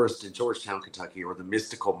 Fabled Forest in Georgetown, Kentucky, or the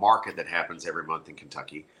Mystical Market that happens every month in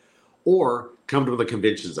Kentucky, or come to the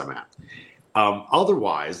conventions I'm at.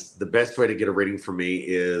 Otherwise, the best way to get a reading from me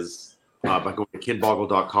is by going to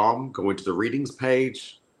kenboggle.com, go into the readings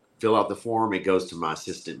page, fill out the form. It goes to my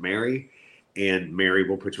assistant, Mary, and Mary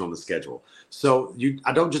will put you on the schedule. So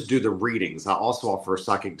I don't just do the readings. I also offer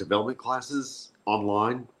psychic development classes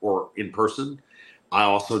online or in person. I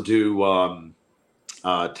also do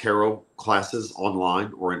tarot classes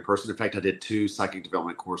online or in person. In fact, I did 2 psychic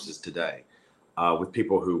development courses today with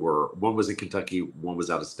people one was in Kentucky, one was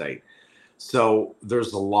out of state. So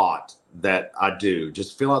there's a lot that I do.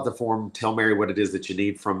 Just fill out the form, tell Mary what it is that you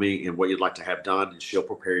need from me and what you'd like to have done, and she'll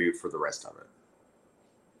prepare you for the rest of it.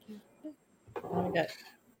 Oh my God.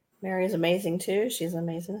 Mary is amazing too. She's an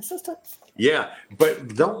amazing assistant. Yeah,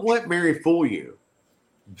 but don't let Mary fool you.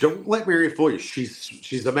 Don't let Mary fool you.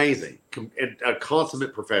 She's amazing and a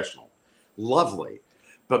consummate professional. Lovely.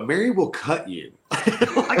 But Mary will cut you.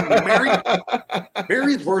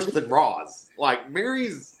 Mary's worse than Roz. Like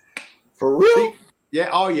Mary's for real. Yeah.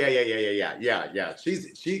 Oh yeah. She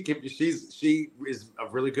is a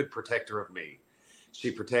really good protector of me.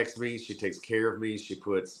 She protects me. She takes care of me. She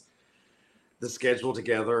puts the schedule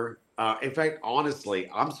together. In fact, honestly,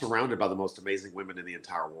 I'm surrounded by the most amazing women in the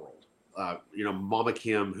entire world. Mama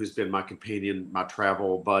Kim, who's been my companion, my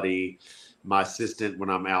travel buddy, my assistant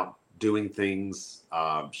when I'm out doing things.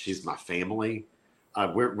 She's my family.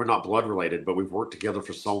 We're not blood related, but we've worked together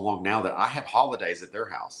for so long now that I have holidays at their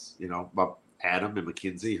house. Adam and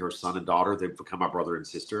Mackenzie, her son and daughter, they've become my brother and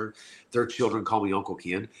sister. Their children call me Uncle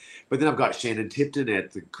Ken. But then I've got Shannon Tipton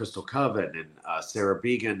at the Crystal Coven and Sarah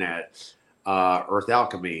Began at Earth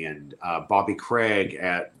Alchemy and Bobby Craig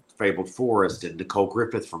at Fabled Forest and Nicole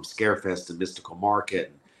Griffith from Scarefest and Mystical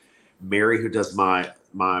Market. And Mary, who does my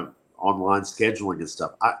online scheduling and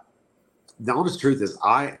stuff. The honest truth is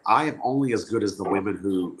I am only as good as the women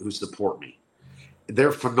who support me.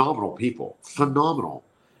 They're phenomenal people. Phenomenal,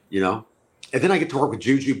 And then I get to work with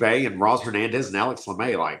Juju Bay and Roz Hernandez and Alex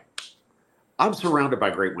LeMay. Like, I'm surrounded by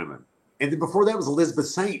great women. And then before that was Elizabeth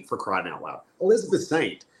Saint, for crying out loud. Elizabeth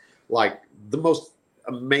Saint, like the most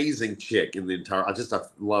amazing chick in the entire.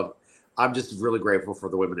 I'm just really grateful for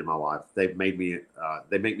the women in my life. They make me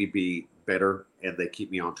be better, and they keep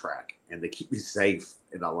me on track, and they keep me safe,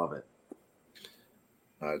 and I love it.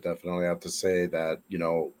 I definitely have to say that,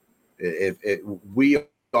 we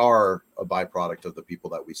are a byproduct of the people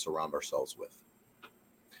that we surround ourselves with.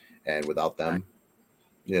 And without them,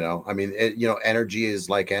 energy is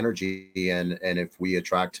like energy. And if we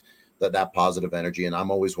attract that positive energy, and I'm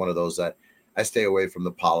always one of those that I stay away from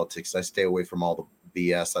the politics. I stay away from all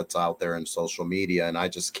the BS that's out there in social media, and I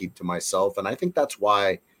just keep to myself. And I think that's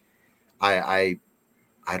why I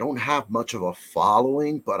I don't have much of a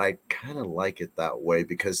following, but I kind of like it that way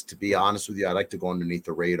because, to be honest with you, I like to go underneath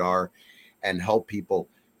the radar and help people.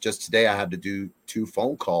 Just today, I had to do 2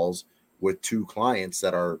 phone calls with 2 clients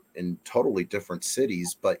that are in totally different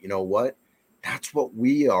cities. But you know what? That's what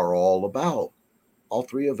we are all about. All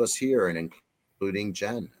 3 of us here, and including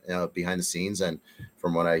Jen behind the scenes. And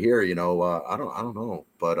from what I hear, I don't know,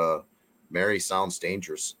 but Mary sounds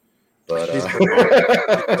dangerous. But She's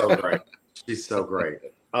so great. She's so great.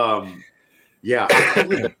 Yeah, I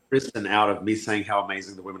totally left Kristen out of me saying how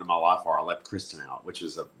amazing the women in my life are. I left Kristen out, which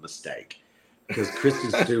was a mistake because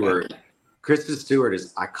Kristen Stewart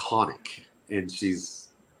is iconic, and she's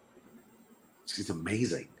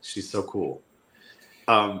amazing. She's so cool.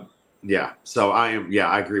 Yeah. So I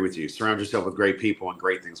agree with you. Surround yourself with great people, and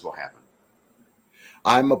great things will happen.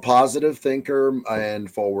 I'm a positive thinker and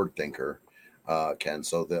forward thinker, Ken.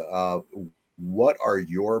 So what are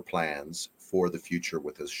your plans for the future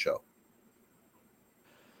with this show?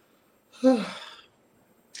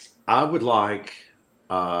 I would like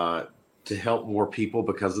to help more people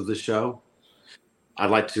because of the show. I'd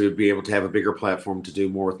like to be able to have a bigger platform to do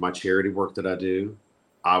more with my charity work that I do.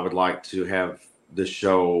 I would like to have the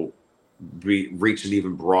show reach an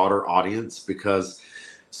even broader audience because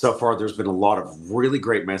so far there's been a lot of really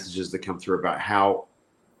great messages that come through about how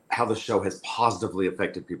the show has positively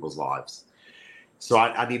affected people's lives. So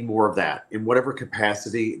I need more of that in whatever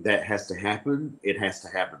capacity that has to happen. It has to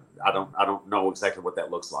happen. I don't know exactly what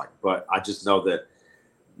that looks like, but I just know that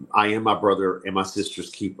I am my brother and my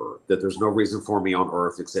sister's keeper, that there's no reason for me on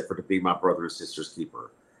earth except for to be my brother and sister's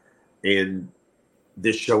keeper. And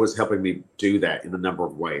this show is helping me do that in a number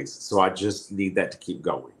of ways. So I just need that to keep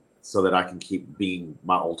going so that I can keep being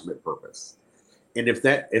my ultimate purpose. And if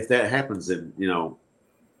that happens, then,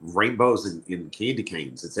 rainbows and candy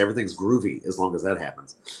canes, everything's groovy as long as that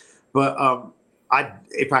happens. But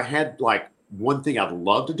if I had like one thing I'd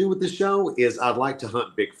love to do with this show is I'd like to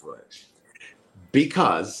hunt Bigfoot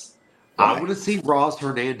because I want to see Roz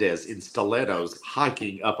Hernandez in stilettos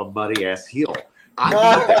hiking up a muddy ass hill. I need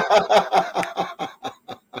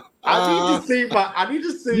that. I need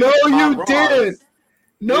to see. No, you Roz. didn't.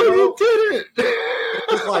 No, you didn't.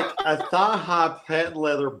 It's like a thigh-high patent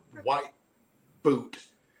leather white boot,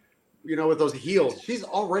 with those heels. She's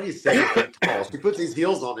already 7 feet tall. She puts these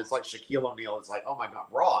heels on. It's like Shaquille O'Neal. It's like, oh my God,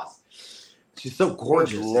 Roz. She's so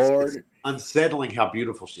gorgeous. Good Lord. It's unsettling how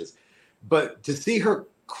beautiful she is. But to see her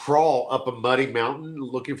crawl up a muddy mountain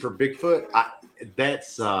looking for Bigfoot,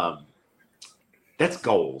 that's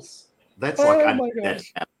goals. That's my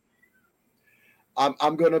gosh.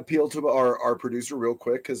 I'm going to appeal to our producer real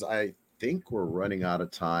quick because I think we're running out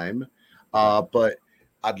of time. But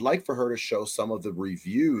I'd like for her to show some of the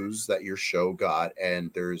reviews that your show got.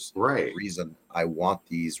 And there's a reason I want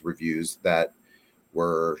these reviews that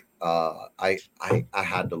were I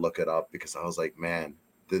had to look it up because I was like, man,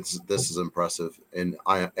 this is impressive. And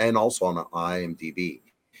also on IMDb.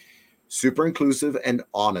 Super inclusive and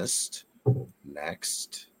honest.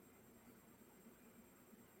 Next.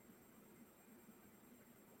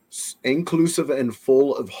 Inclusive and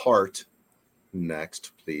full of heart.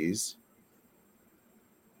 Next, please.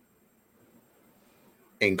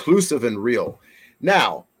 Inclusive and real.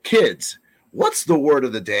 Now, kids, what's the word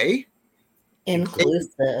of the day?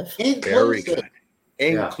 Inclusive. Very good.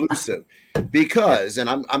 Inclusive. Yeah. Because, and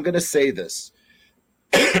I'm going to say this,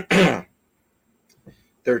 there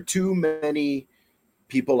are too many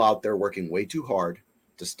people out there working way too hard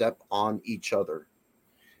to step on each other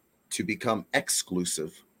to become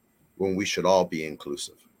exclusive when we should all be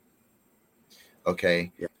inclusive.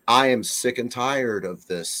 Okay. Yeah. I am sick and tired of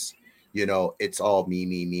this. It's all me,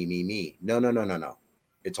 me, me, me, me. No.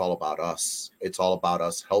 It's all about us. It's all about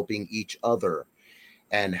us helping each other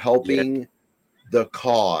and helping the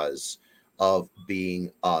cause of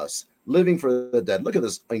being us. Living for the dead. Look at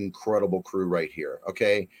this incredible crew right here.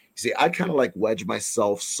 Okay. See, I kind of like wedge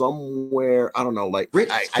myself somewhere. I don't know. Like, Rich,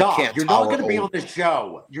 I can't. You're not going to be on the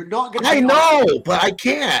show. You're not going to. I know, but I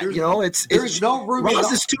can't. There's no room.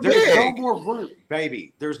 Roz is too big. There's no more room,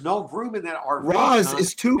 baby. There's no room in that RV. Roz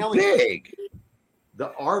is too big. The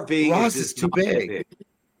RV Roz is too big.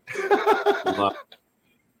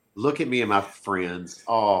 Look at me and my friends.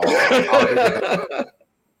 Oh.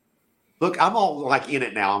 Look, I'm all like in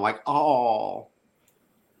it now. I'm like, oh.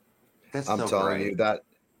 I'm telling you that.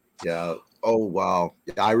 Yeah. Oh, wow.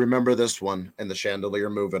 Yeah, I remember this one and the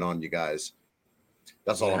chandelier moving on you guys.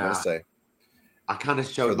 That's all I'm going to say. I kind of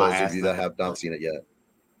showed for my those ass. of you that have not seen it yet.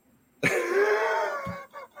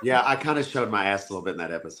 Yeah, I kind of showed my ass a little bit in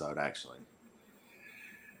that episode, actually.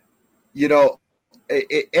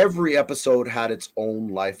 Every episode had its own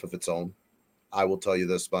life of its own. I will tell you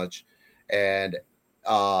this much. And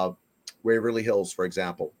Waverly Hills, for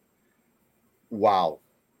example. Wow.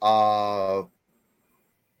 All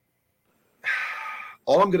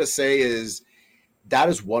I'm gonna say is that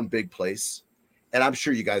is one big place, and I'm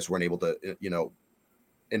sure you guys weren't able to, you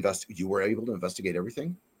were able to investigate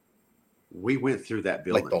everything, We went through that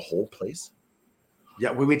building. like the whole place.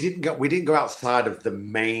 Yeah, we didn't go. We didn't go outside of the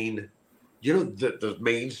main, the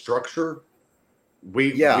main structure.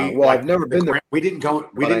 Well, Like I've never been there. We didn't go.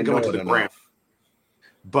 We but I didn't go know into it the ground. enough.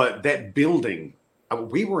 But that building,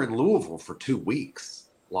 we were in Louisville for 2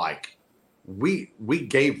 weeks. Like, we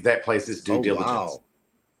gave that place its due diligence. Wow.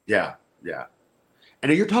 Yeah, yeah.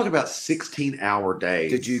 And you're talking about 16-hour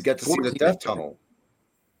days. Did you get to see the death tunnel?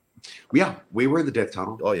 Yeah, we were in the death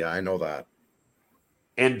tunnel. Oh yeah, I know that.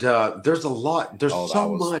 And there's a lot. There's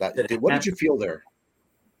so much. What did you feel there?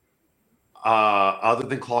 Other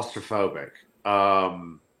than claustrophobic.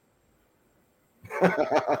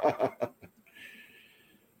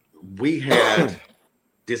 We had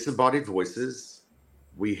disembodied voices.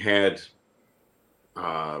 We had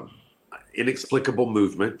inexplicable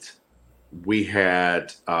movement. We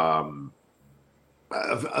had a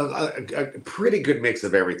pretty good mix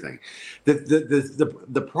of everything.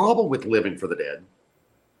 The problem with Living for the Dead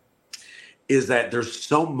is that there's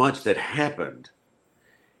so much that happened.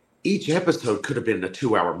 Each episode could have been a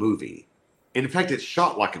 2-hour movie. And in fact, it's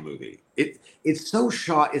shot like a movie. It's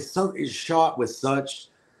shot with such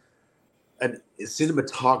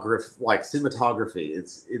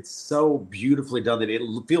cinematography. It's so beautifully done that it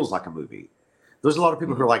feels like a movie. There's a lot of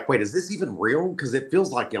people who are like, wait, is this even real? Because it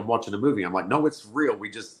feels like I'm watching a movie. I'm like, no, it's real.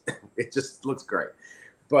 It just looks great.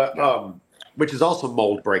 But which is also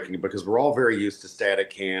mold breaking because we're all very used to static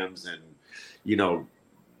cams and,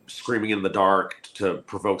 screaming in the dark to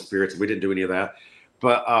provoke spirits. We didn't do any of that.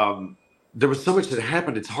 But there was so much that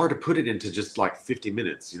happened. It's hard to put it into just like 50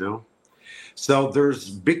 minutes, So there's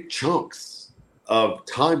big chunks of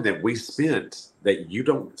time that we spent that you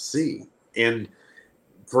don't see. And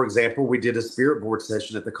for example, we did a spirit board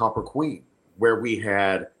session at the Copper Queen where we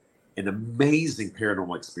had an amazing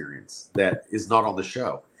paranormal experience that is not on the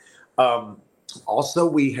show. Also,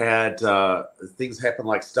 we had things happen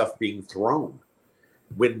like stuff being thrown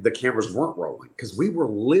when the cameras weren't rolling because we were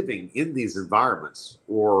living in these environments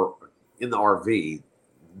or in the RV,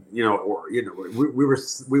 we were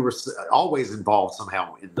always involved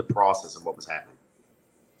somehow in the process of what was happening.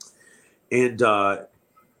 And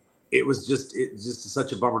it was just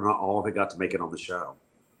such a bummer not all of it got to make it on the show.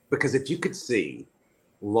 Because if you could see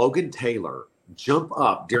Logan Taylor jump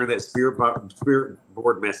up during that spirit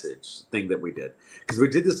board message thing that we did, because we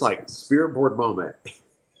did this like spirit board moment.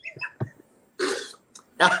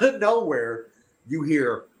 Out of nowhere, you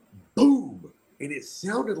hear boom, and it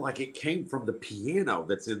sounded like it came from the piano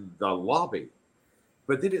that's in the lobby.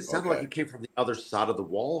 But then it sounded like it came from the other side of the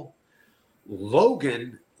wall.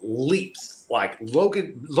 Logan leaps like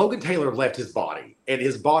Logan Taylor left his body, and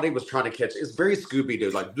his body was trying to catch. It's very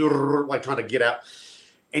Scooby-Doo, like trying to get out.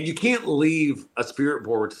 And you can't leave a spirit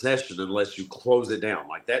board session unless you close it down.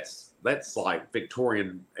 Like that's like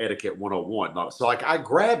Victorian etiquette 101. So like I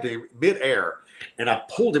grabbed him midair and I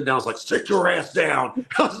pulled him down. I was like, sit your ass down.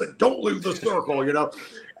 I was like, don't leave the circle,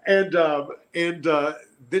 And then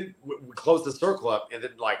we closed the circle up, and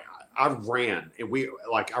then like I ran, and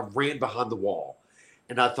I ran behind the wall,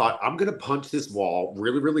 and I thought I'm gonna punch this wall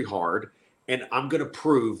really, really hard, and I'm gonna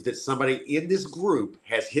prove that somebody in this group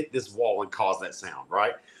has hit this wall and caused that sound,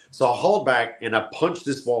 right? So I hauled back and I punched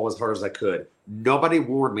this wall as hard as I could. Nobody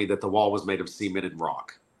warned me that the wall was made of cement and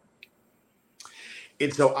rock.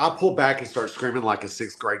 And so I pulled back and started screaming like a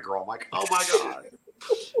 6th grade girl. I'm like, oh my God.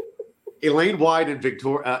 Elaine White and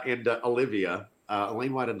Olivia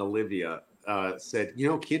said,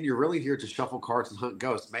 Ken, you're really here to shuffle cards and hunt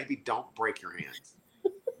ghosts. Maybe don't break your hands.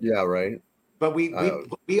 Yeah, right. But we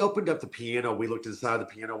opened up the piano. We looked inside the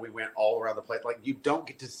piano. We went all around the place. Like, you don't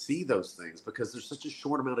get to see those things because there's such a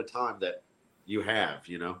short amount of time that you have,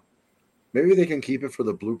 Maybe they can keep it for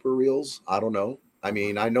the blooper reels. I don't know. I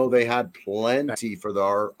mean, I know they had plenty for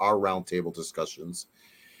our roundtable discussions,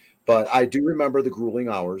 but I do remember the grueling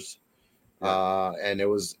hours. Yeah. And it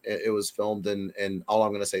was filmed in all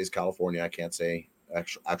I'm going to say is California. I can't say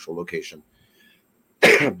actual location,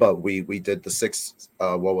 but we did the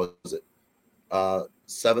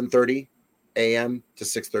 7:30 a.m. to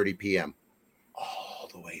 6:30 p.m. all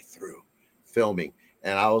the way through filming.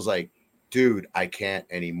 And I was like, dude, I can't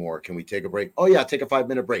anymore. Can we take a break? Oh yeah, take a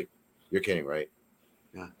 5-minute break. You're kidding, right?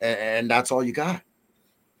 Yeah. And that's all you got.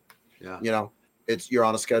 Yeah. You're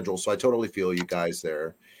on a schedule. So I totally feel you guys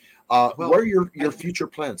there. What are your future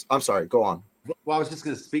plans? I'm sorry, go on. Well, I was just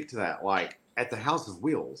going to speak to that. Like, at the House of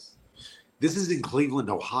Wheels. This is in Cleveland,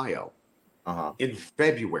 Ohio, in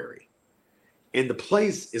February. And the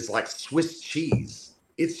place is like Swiss cheese.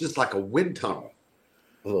 It's just like a wind tunnel.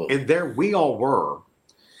 Ugh. And there we all were,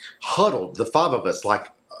 huddled, the five of us, like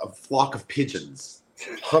a flock of pigeons,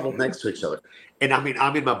 huddled next to each other. And I mean,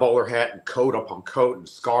 I'm in my bowler hat and coat upon coat and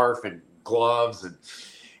scarf and gloves. And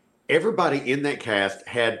everybody in that cast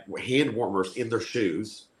had hand warmers in their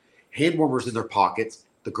shoes, hand warmers in their pockets.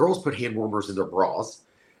 The girls put hand warmers in their bras.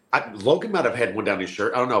 Logan might have had one down his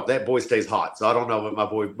shirt. I don't know if that boy stays hot, so I don't know what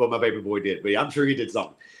my baby boy did, but I'm sure he did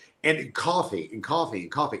something. And coffee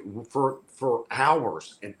for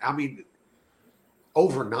hours. And I mean,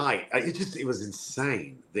 overnight, it was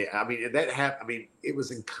insane. It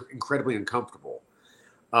was incredibly uncomfortable.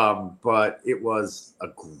 But it was a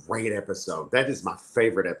great episode. That is my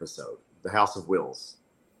favorite episode, The House of Wheels.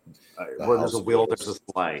 Where there's a wheel, there's a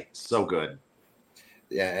sleigh. So good.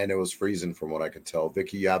 Yeah, and it was freezing from what I could tell.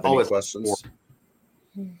 Vicky, you have any questions?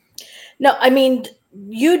 No, I mean,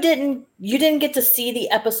 you didn't get to see the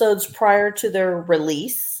episodes prior to their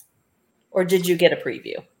release, or did you get a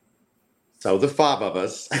preview? So the five of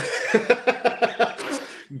us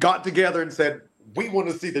got together and said, we want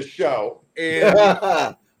to see the show.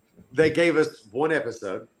 And they gave us one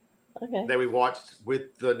episode that we watched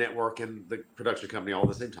with the network and the production company all at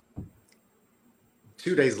the same time.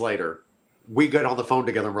 2 days later, we got on the phone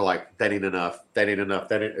together and we're like, that ain't enough. That ain't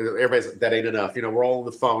enough. Everybody's like, that ain't enough. We're all on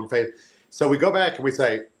the phone. So we go back and we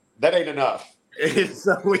say, that ain't enough. And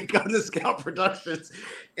so we go to Scout Productions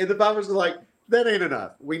and the founders are like, that ain't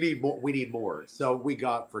enough. We need more. We need more. So we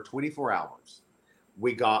got, for 24 hours,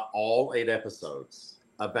 we got all 8 episodes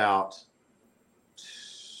about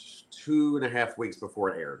 2.5 weeks before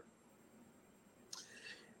it aired.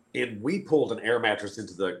 And we pulled an air mattress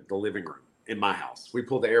into the living room. In my house, we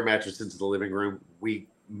pulled the air mattress into the living room. We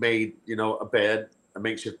made, a bed, a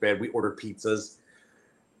makeshift bed. We ordered pizzas,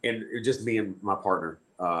 and it was just me and my partner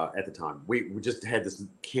at the time. We just had this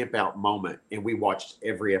camp out moment, and we watched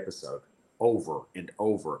every episode over and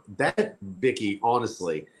over. That, Vicky,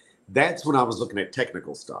 honestly, that's when I was looking at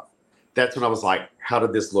technical stuff. That's when I was like, how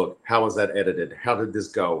did this look? How was that edited? How did this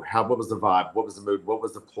go? What was the vibe? What was the mood? What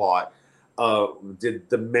was the plot? Did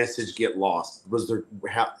the message get lost? Was there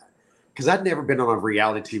because I'd never been on a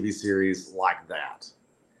reality TV series like that.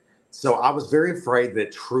 So I was very afraid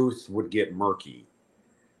that truth would get murky.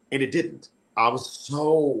 And it didn't. I was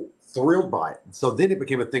so thrilled by it. So then it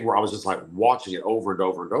became a thing where I was just like watching it over and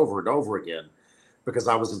over and over and over again because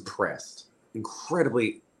I was impressed,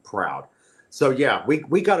 incredibly proud. So yeah,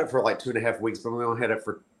 we got it for like 2.5 weeks, but we only had it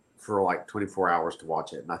for like 24 hours to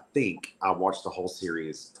watch it. And I think I watched the whole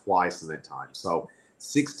series twice in that time. So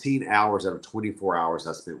 16 hours out of 24 hours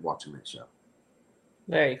I spent watching that show.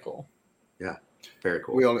 Very cool. Yeah, very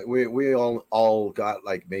cool. We all got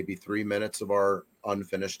like maybe 3 minutes of our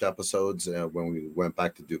unfinished episodes when we went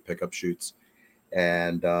back to do pickup shoots,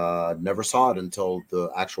 and never saw it until the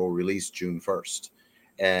actual release June 1st.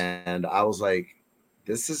 And I was like,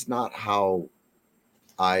 this is not how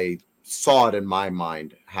I saw it in my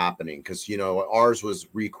mind happening, because ours was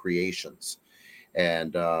recreations,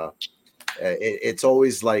 and it's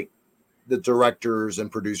always like the directors and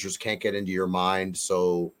producers can't get into your mind.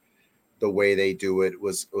 So the way they do it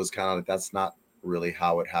was kind of like, that's not really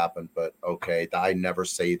how it happened. But okay, I never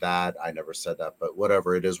say that. I never said that. But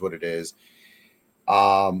whatever, it is what it is.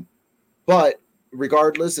 But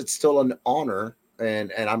regardless, it's still an honor,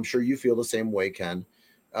 and I'm sure you feel the same way, Ken,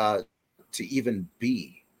 to even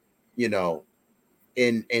be,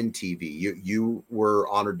 in TV. You were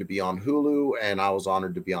honored to be on Hulu, and I was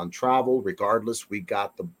honored to be on Travel. Regardless, we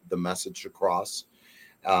got the message across.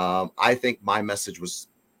 I think my message was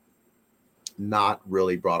not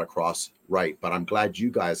really brought across right, but I'm glad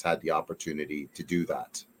you guys had the opportunity to do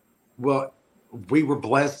that. Well, we were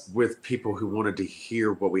blessed with people who wanted to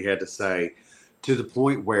hear what we had to say, to the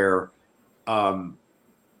point where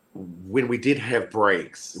when we did have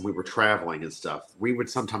breaks and we were traveling and stuff, we would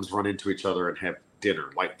sometimes run into each other and have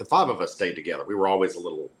dinner. Like the 5 of us stayed together. We were always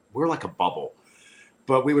we were like a bubble,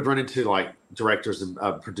 but we would run into like directors and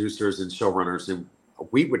producers and showrunners, and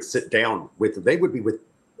we would sit down with, they would be with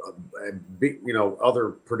big, other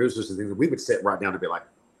producers and things. We would sit right down and be like,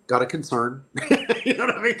 got a concern, you know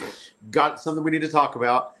what I mean? Got something we need to talk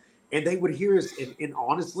about. And they would hear us. And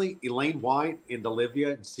honestly, Elaine White and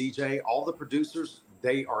Olivia and CJ, all the producers,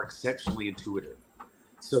 they are exceptionally intuitive.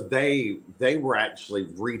 So they were actually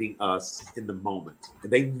reading us in the moment.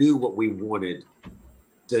 And they knew what we wanted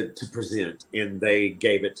to present, and they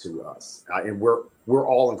gave it to us. And we're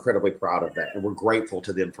all incredibly proud of that. And we're grateful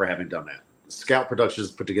to them for having done that. Scout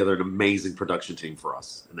Productions put together an amazing production team for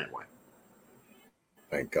us in that way.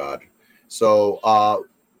 Thank God. So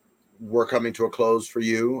we're coming to a close for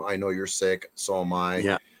you. I know you're sick, so am I.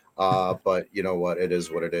 Yeah. But you know what? It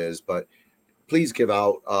is what it is. But please give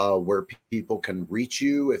out where people can reach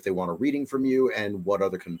you if they want a reading from you, and what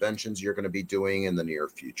other conventions you're going to be doing in the near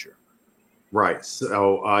future. Right.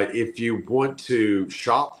 So if you want to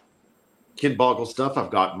shop Ken Boggle stuff,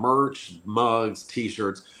 I've got merch, mugs,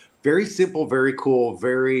 t-shirts, very simple, very cool,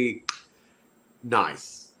 very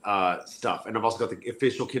nice stuff. And I've also got the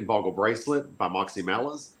official Ken Boggle bracelet by Moxie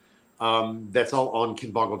Malas. That's all on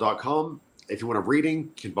kenboggle.com. If you want a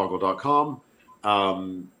reading, kenboggle.com.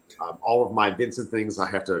 All of my events and things, I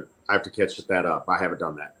have to catch that up. I haven't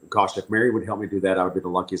done that. Gosh, if Mary would help me do that, I would be the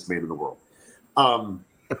luckiest man in the world.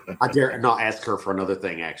 I dare not ask her for another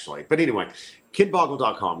thing, actually. But anyway,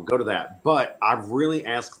 kenboggle.com, go to that. But I really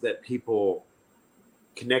ask that people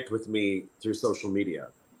connect with me through social media.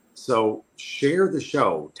 So share the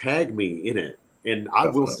show, tag me in it, and I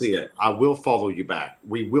will see it. I will follow you back.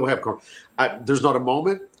 We will have. There's not a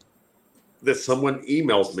moment that someone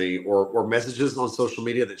emails me or messages on social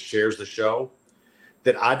media that shares the show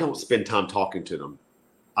that I don't spend time talking to them.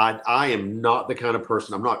 I am not the kind of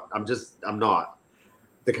person. I'm not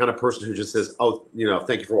the kind of person who just says, "Oh,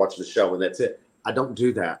 thank you for watching the show," and that's it. I don't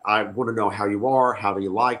do that. I want to know how you are, how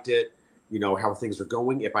you liked it, how things are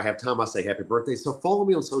going. If I have time, I say happy birthday. So follow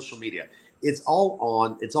me on social media. It's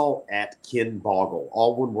all at Ken Boggle.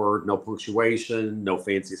 All one word, no punctuation, no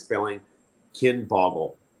fancy spelling. Ken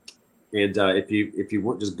Boggle. And if you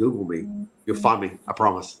want, just Google me. You'll find me. I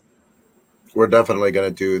promise. We're definitely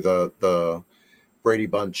going to do the Brady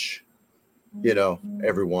Bunch,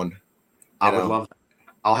 everyone. I would love that.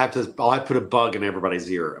 I'll have to put a bug in everybody's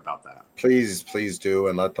ear about that. Please do,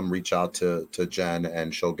 and let them reach out to Jen,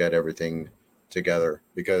 and she'll get everything together,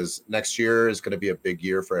 because next year is going to be a big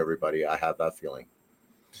year for everybody. I have that feeling.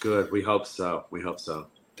 Good. We hope so.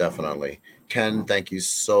 Definitely. Ken, thank you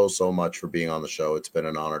so much for being on the show. It's been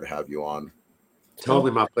an honor to have you on.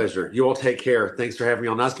 Totally my pleasure. You all take care. Thanks for having me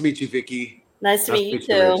on. Nice to meet you, Vicki. Nice to meet you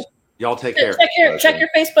too. Y'all take care. Check your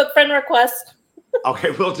Facebook friend request.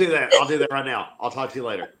 Okay, we'll do that. I'll do that right now. I'll talk to you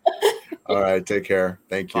later. All right, take care.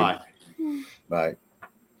 Thank you. Bye.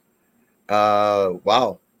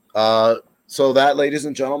 Wow. So that, ladies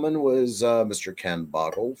and gentlemen, was Mr. Ken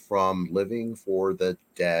Boggle from Living for the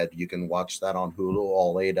Dead. You can watch that on Hulu.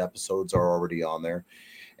 All 8 episodes are already on there.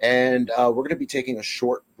 And we're going to be taking a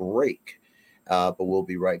short break, but we'll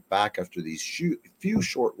be right back after these few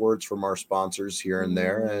short words from our sponsors here and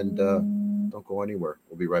there. And don't go anywhere.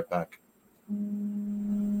 We'll be right back.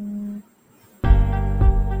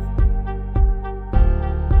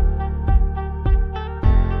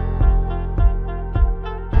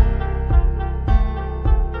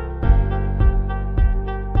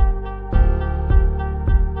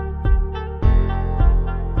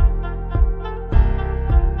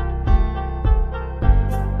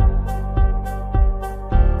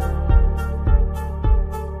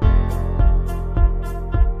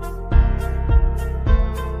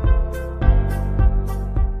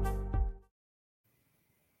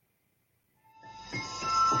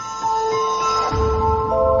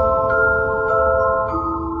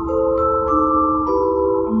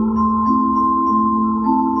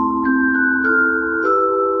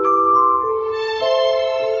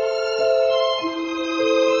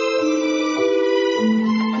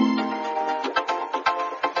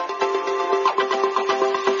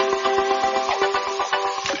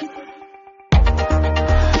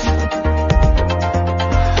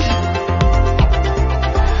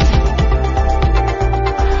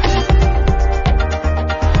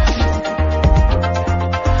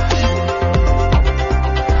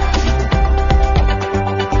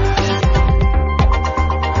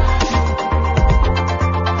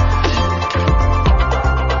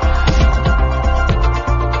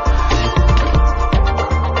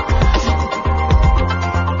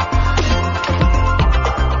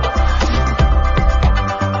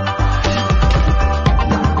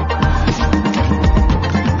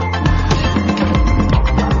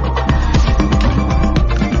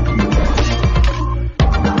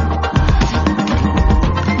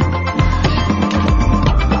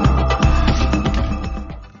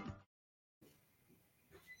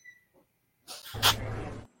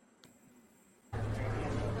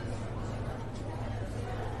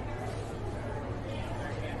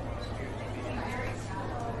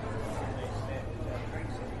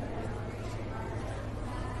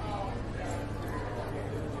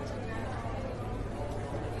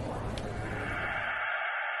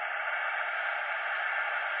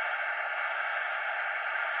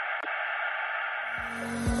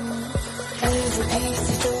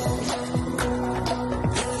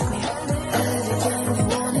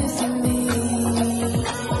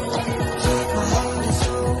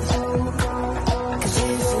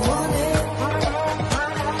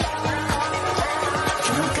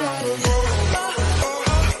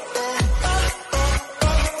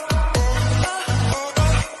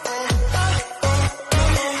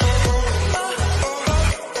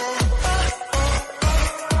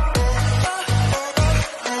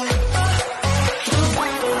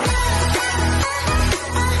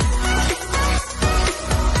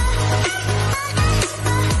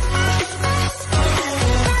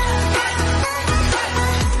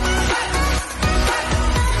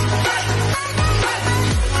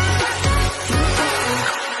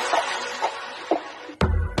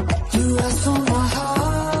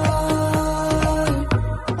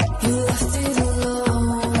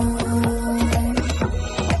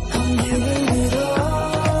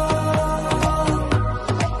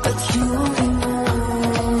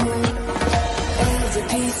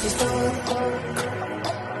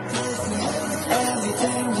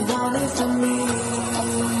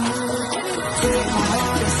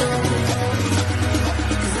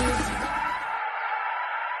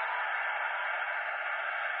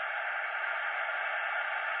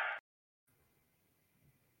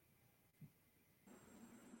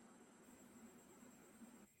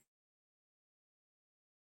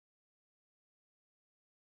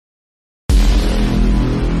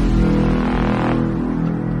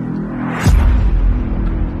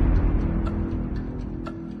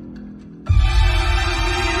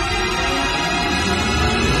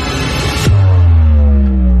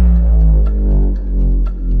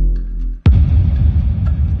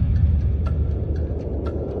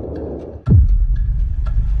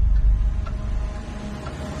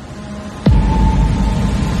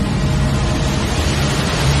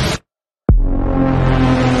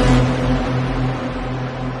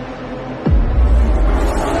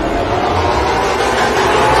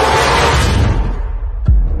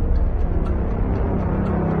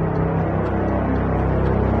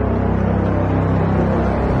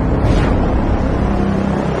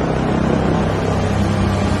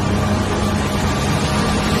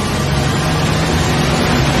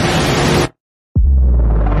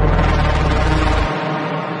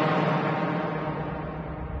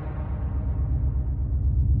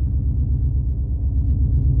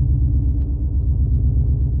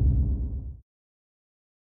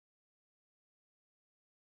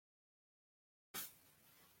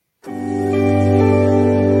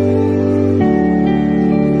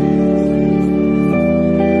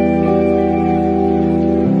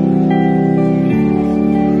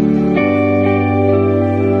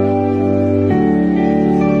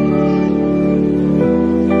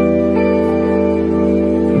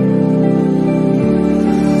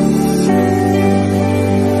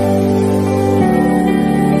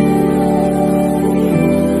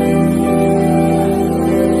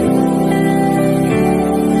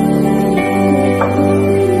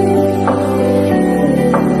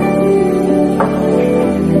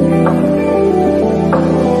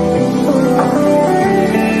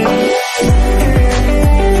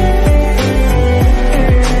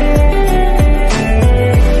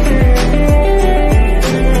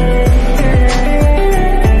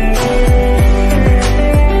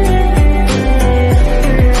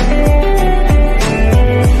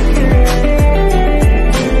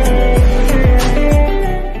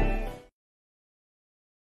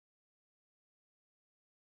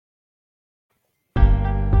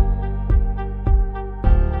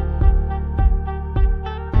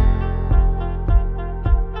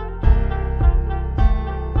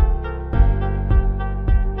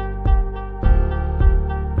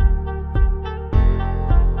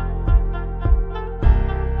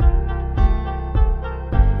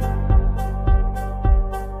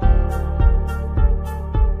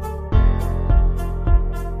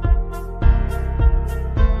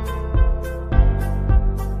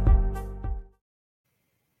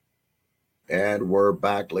 And we're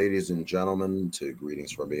back, ladies and gentlemen, to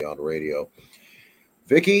Greetings from Beyond Radio.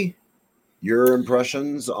 Vicky, your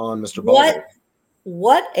impressions on Mr. Boggle?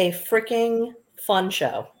 What a freaking fun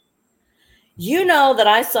show. You know that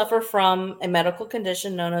I suffer from a medical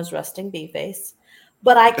condition known as resting bee face,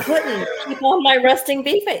 but I couldn't keep on my resting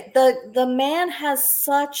bee face. The man has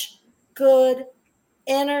such good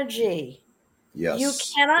energy. Yes. You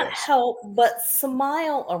cannot help but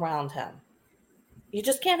smile around him. You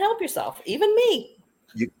just can't help yourself, even me.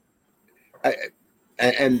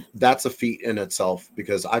 And that's a feat in itself,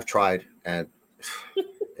 because I've tried, and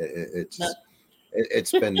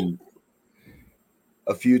it's been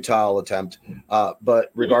a futile attempt.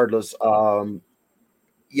 But regardless,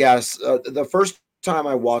 yes, the first time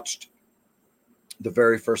I watched the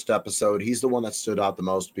very first episode, he's the one that stood out the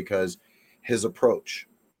most, because his approach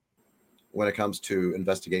when it comes to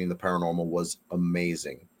investigating the paranormal was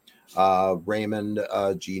amazing. Raymond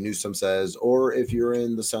G. Newsom says, or if you're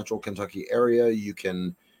in the central Kentucky area, you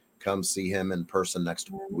can come see him in person next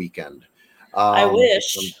weekend. I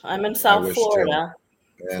wish. I'm in South Florida.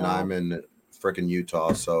 Too. And I'm in freaking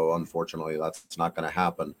Utah, so unfortunately that's not going to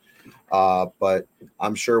happen. But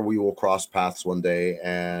I'm sure we will cross paths one day.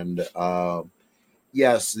 And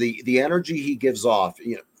yes, the energy he gives off,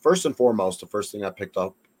 first and foremost, the first thing I picked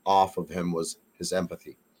up off of him was his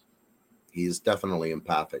empathy. He is definitely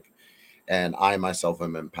empathic, and I myself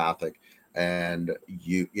am empathic. And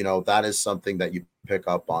you know that is something that you pick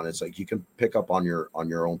up on. It's like you can pick up on your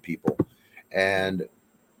own people. And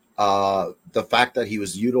the fact that he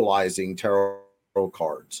was utilizing tarot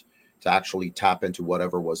cards to actually tap into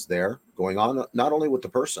whatever was there going on, not only with the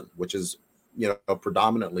person, which is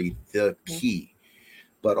predominantly the key,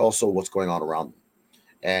 but also what's going on around them.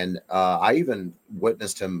 And I even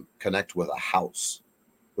witnessed him connect with a house,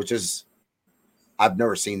 which is, I've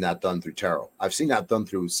never seen that done through tarot. I've seen that done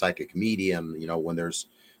through psychic medium, when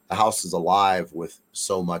the house is alive with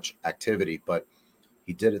so much activity, but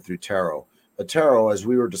he did it through tarot. But tarot, as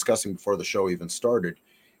we were discussing before the show even started,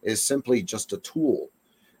 is simply just a tool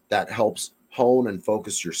that helps hone and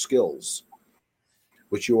focus your skills,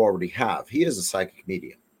 which you already have. He is a psychic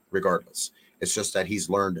medium, regardless. It's just that he's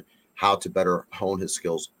learned how to better hone his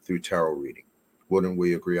skills through tarot reading. Wouldn't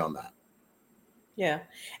we agree on that? Yeah.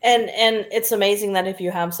 And it's amazing that if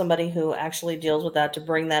you have somebody who actually deals with that, to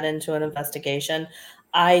bring that into an investigation.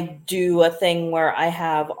 I do a thing where I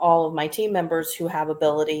have all of my team members who have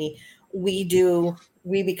ability. We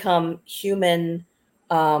become human,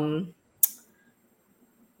 um,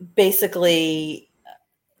 basically.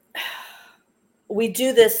 We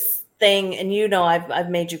do this thing, and I've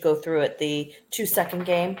made you go through it, the 2-second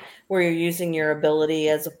game, where you're using your ability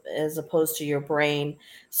as opposed to your brain.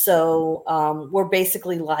 So we're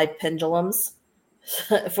basically live pendulums,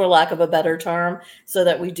 for lack of a better term, so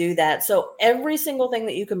that we do that. So every single thing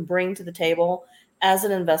that you can bring to the table as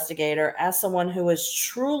an investigator, as someone who is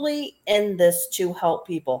truly in this to help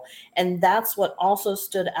people. And that's what also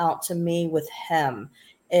stood out to me with him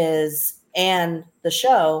and the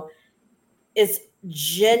show is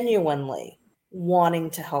genuinely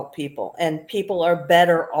wanting to help people, and people are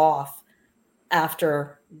better off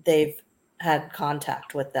after they've had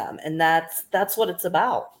contact with them, and that's what it's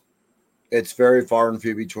about. It's very far and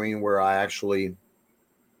few between where I actually,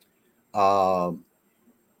 um,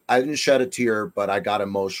 I didn't shed a tear, but I got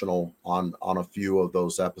emotional on a few of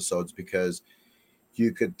those episodes because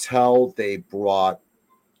you could tell they brought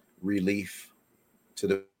relief to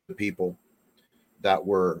the people that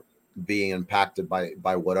were being impacted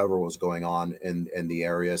by whatever was going on in the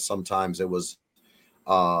area. Sometimes it was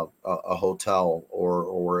a hotel,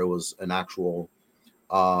 or it was an actual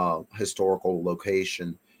historical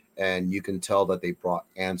location, and you can tell that they brought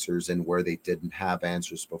answers in where they didn't have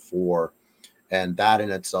answers before. And that in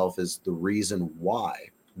itself is the reason why,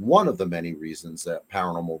 one of the many reasons that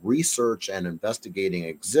paranormal research and investigating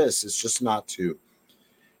exists, is just not to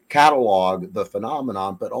catalog the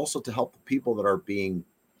phenomenon, but also to help the people that are being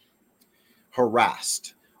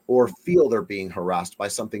harassed or feel they're being harassed by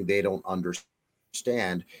something they don't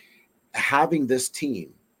understand. Having this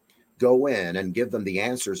team go in and give them the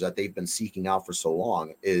answers that they've been seeking out for so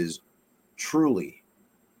long is truly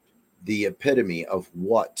the epitome of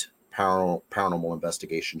what paranormal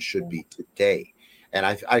investigation should be today. And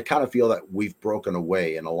I kind of feel that we've broken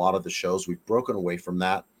away in a lot of the shows. We've broken away from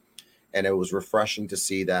that. And it was refreshing to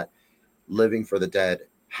see that Living for the Dead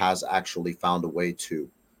has actually found a way to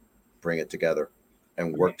bring it together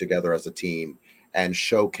and work together as a team and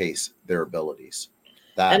showcase their abilities.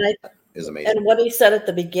 That is amazing. And what he said at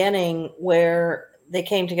the beginning, where they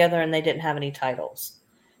came together and they didn't have any titles.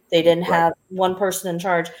 They didn't have one person in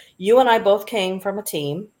charge. You and I both came from a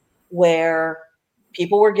team where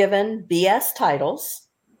people were given BS titles.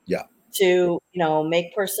 Yeah. To,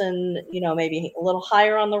 make person, maybe a little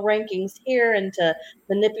higher on the rankings here, and to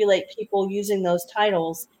manipulate people using those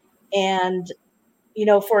titles. And,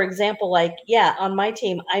 for example, on my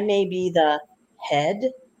team, I may be the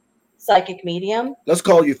head psychic medium. Let's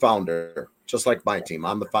call you founder, just like my team.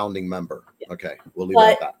 I'm the founding member. Okay, we'll leave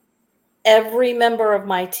it at that. Every member of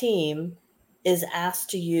my team is asked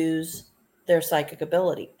to use their psychic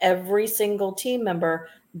ability. Every single team member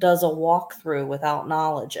does a walkthrough without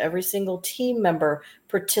knowledge. Every single team member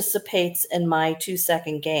participates in my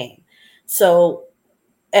 2-second game. So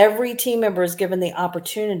every team member is given the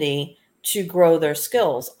opportunity to grow their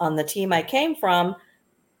skills. On the team I came from,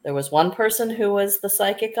 there was one person who was the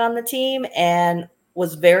psychic on the team and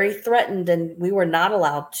was very threatened, and we were not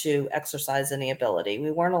allowed to exercise any ability.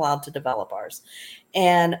 We weren't allowed to develop ours.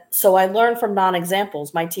 And so I learned from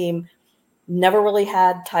non-examples. My team never really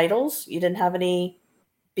had titles. You didn't have any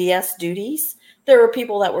BS duties. There were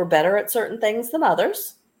people that were better at certain things than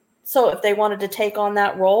others. So if they wanted to take on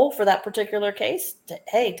that role for that particular case,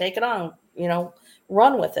 hey, take it on,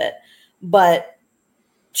 run with it. But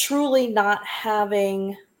truly not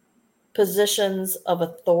having positions of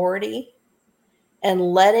authority and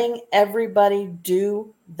letting everybody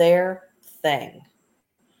do their thing.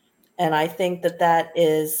 And I think that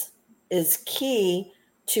is key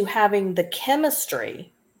to having the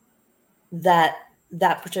chemistry that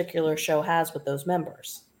particular show has with those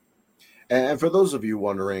members. And for those of you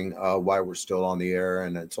wondering why we're still on the air,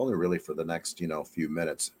 and it's only really for the next few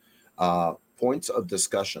minutes, points of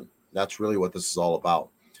discussion. That's really what this is all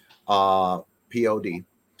about. POD.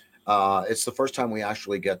 It's the first time we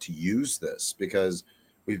actually get to use this because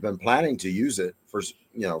We've been planning to use it for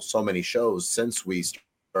so many shows since we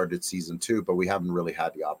started season 2, but we haven't really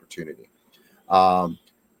had the opportunity. Um,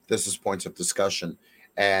 this is points of discussion,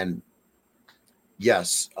 and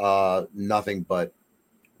yes, nothing but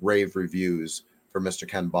rave reviews for Mr.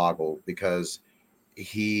 Ken Boggle, because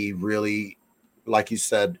he really, like you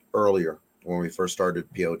said earlier when we first started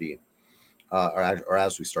POD, or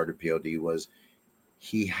as we started POD, was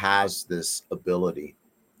he has this ability,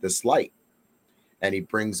 this light, and he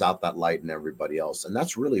brings out that light in everybody else. And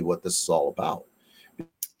that's really what this is all about.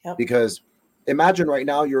 Yep. Because imagine right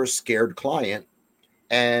now you're a scared client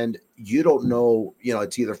and you don't know,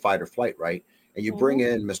 it's either fight or flight, right? And you bring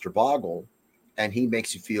in Mr. Boggle and he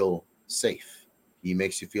makes you feel safe. He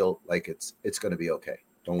makes you feel like it's going to be okay.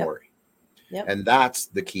 Don't worry. Yep. And that's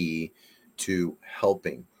the key to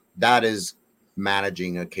helping. That is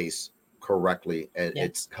managing a case correctly, and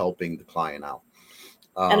it's helping the client out.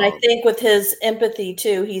 And I think with his empathy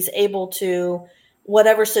too, he's able to,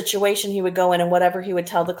 whatever situation he would go in and whatever he would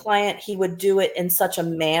tell the client, he would do it in such a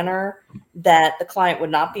manner that the client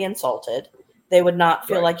would not be insulted. They would not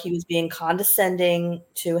feel like he was being condescending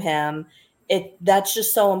to him. That's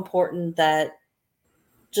just so important, that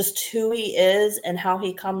just who he is and how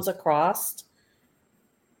he comes across,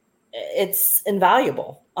 it's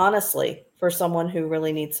invaluable, honestly, for someone who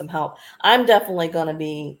really needs some help. I'm definitely going to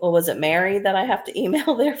be, was it Mary that I have to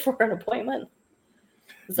email there for an appointment?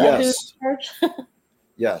 Is that who's in charge?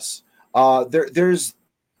 Yes. There's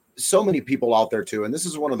so many people out there too. And this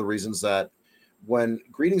is one of the reasons that when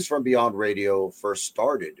Greetings from Beyond Radio first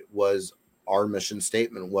started, was our mission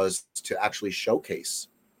statement was to actually showcase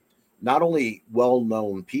not only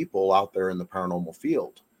well-known people out there in the paranormal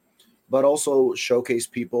field, but also showcase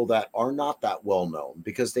people that are not that well known,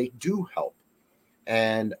 because they do help.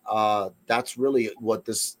 And that's really what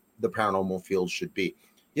the paranormal field should be.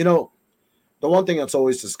 The one thing that's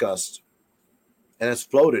always discussed, and it's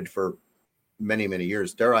floated for many, many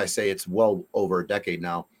years, dare I say it's well over a decade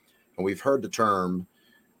now, and we've heard the term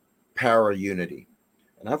para unity.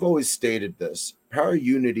 And I've always stated this: para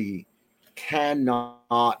unity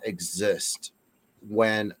cannot exist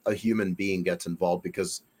when a human being gets involved,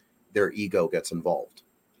 because their ego gets involved.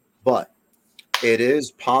 But it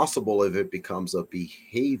is possible if it becomes a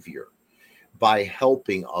behavior by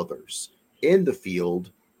helping others in the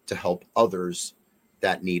field to help others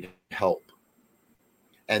that need help.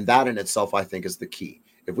 And that in itself, I think, is the key.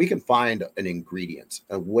 If we can find an ingredient,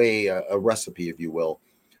 a way, a recipe, if you will,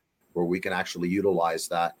 where we can actually utilize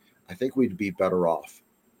that, I think we'd be better off,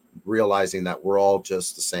 realizing that we're all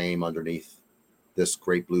just the same underneath this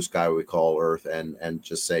great blue sky we call Earth, and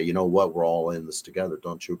just say, you know what, we're all in this together.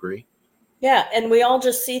 Don't you agree? Yeah, and we all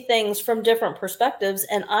just see things from different perspectives,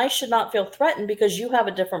 and I should not feel threatened because you have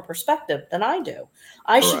a different perspective than I do.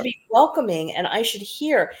 I should be welcoming, and I should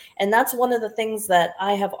hear. And that's one of the things that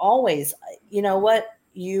I have always, you know what,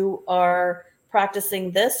 you are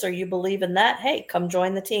practicing this or you believe in that, hey, come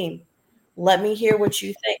join the team. Let me hear what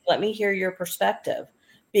you think. Let me hear your perspective.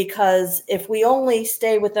 Because if we only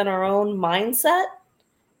stay within our own mindset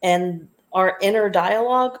and our inner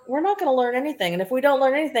dialogue, we're not going to learn anything. And if we don't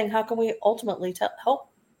learn anything, how can we ultimately help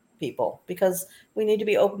people? Because we need to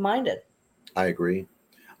be open-minded. I agree.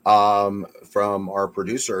 From our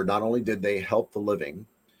producer, not only did they help the living,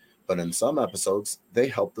 but in some episodes, they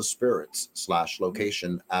help the spirits /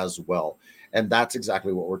 location as well. And that's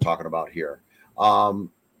exactly what we're talking about here.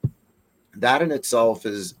 That in itself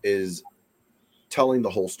is telling the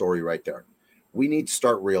whole story right there. We need to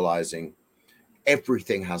start realizing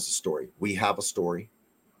everything has a story. We have a story.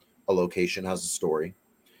 A location has a story.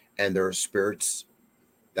 And there are spirits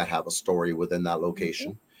that have a story within that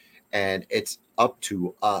location. And it's up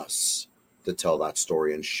to us to tell that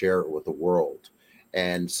story and share it with the world.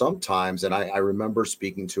 And sometimes, and I remember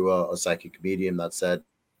speaking to a psychic medium that said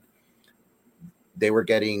they were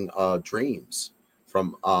getting dreams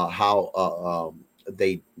from how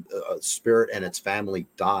spirit and its family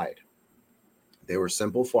died. They were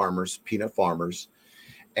simple farmers, peanut farmers,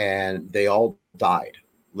 and they all died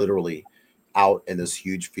literally out in this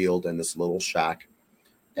huge field in this little shack.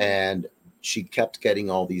 And she kept getting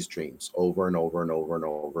all these dreams over and over and over and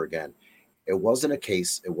over again. It wasn't a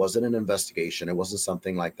case. It wasn't an investigation. It wasn't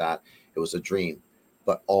something like that. It was a dream.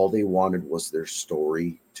 But all they wanted was their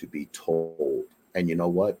story to be told. And you know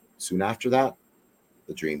what? Soon after that,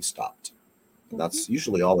 the dream stopped. And that's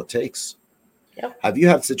usually all it takes. Yep. Have you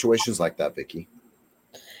had situations like that, Vicki?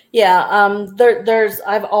 Yeah.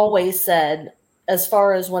 I've always said, as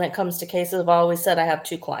far as when it comes to cases, I've always said I have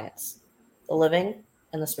 2 clients, the living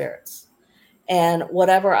and the spirits. And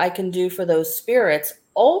whatever I can do for those spirits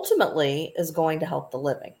ultimately is going to help the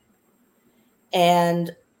living.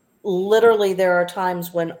 And literally there are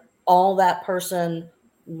times when all that person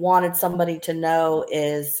wanted somebody to know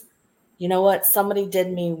is, you know what, somebody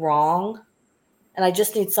did me wrong, and I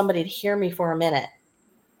just need somebody to hear me for a minute.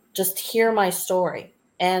 Just hear my story.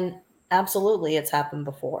 And absolutely, it's happened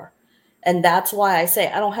before. And that's why I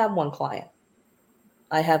say I don't have one client.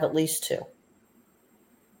 I have at least two.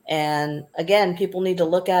 And again, people need to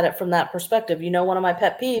look at it from that perspective. One of my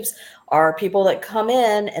pet peeves are people that come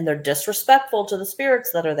in and they're disrespectful to the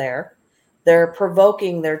spirits that are there. They're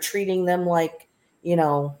provoking, they're treating them like,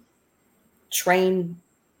 trained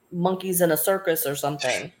monkeys in a circus or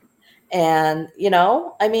something. And,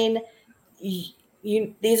 I mean,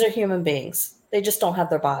 these are human beings. They just don't have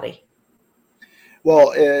their body.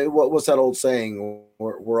 Well, what's that old saying?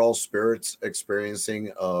 We're all spirits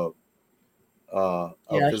experiencing a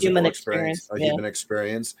Human physical experience, experience. a Yeah. human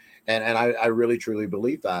experience, and I really truly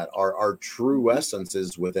believe that our true essence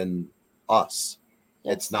is within us.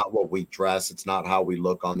 Yes. It's not what we dress. It's not how we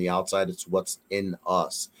look on the outside. It's what's in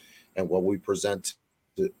us, and what we present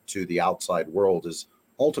to the outside world is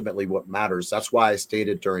ultimately what matters. That's why I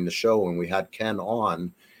stated during the show when we had Ken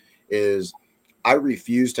on, is I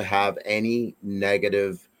refuse to have any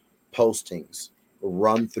negative postings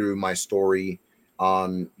run through my story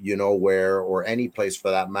on where, or any place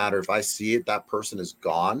for that matter. If I see it, that person is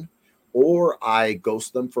gone, or I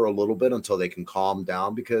ghost them for a little bit until they can calm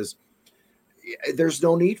down, because there's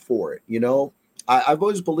no need for it. I've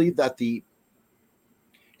always believed that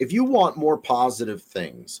if you want more positive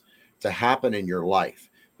things to happen in your life,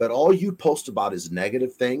 but all you post about is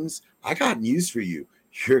negative things, I got news for you.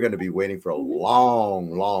 You're going to be waiting for a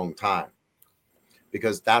long, long time,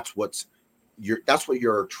 because that's what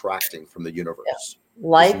you're attracting from the universe.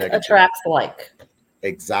 Like attracts like.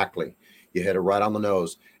 Exactly. You hit it right on the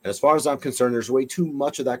nose. And as far as I'm concerned, there's way too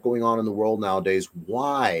much of that going on in the world nowadays.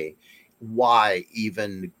 Why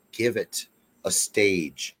even give it a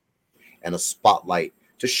stage and a spotlight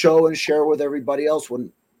to show and share with everybody else,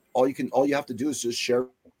 when all you have to do is just share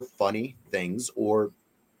funny things or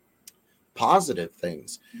positive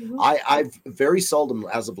things? Mm-hmm. I've very seldom,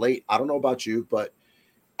 as of late, I don't know about you, but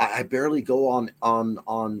I barely go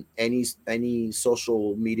on any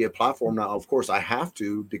social media platform now. Of course, I have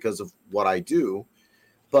to because of what I do,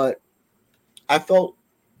 but I felt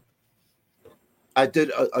I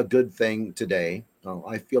did a good thing today.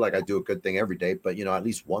 I feel like I do a good thing every day, but at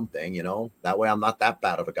least one thing. That way I'm not that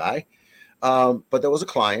bad of a guy. But there was a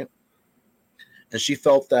client, and she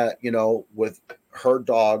felt that with her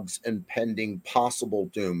dog's impending possible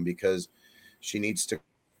doom, because she needs to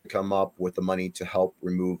come up with the money to help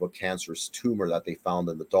remove a cancerous tumor that they found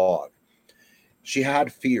in the dog. She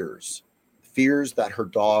had fears that her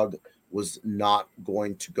dog was not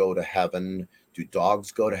going to go to heaven. Do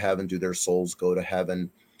dogs go to heaven? Do their souls go to heaven?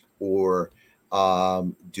 Or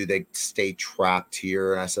do they stay trapped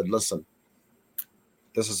here? And I said, listen,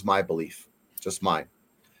 this is my belief, just mine.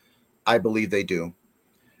 I believe they do.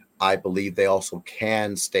 I believe they also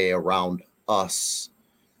can stay around us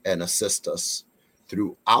and assist us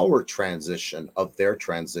through our transition of their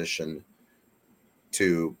transition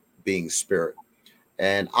to being spirit.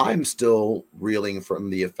 And I'm still reeling from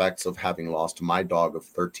the effects of having lost my dog of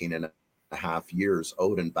 13 and a half years,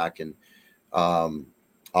 Odin, back in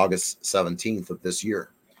August 17th of this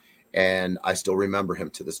year. And I still remember him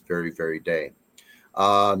to this very, very day.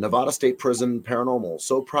 Nevada State Prison Paranormal.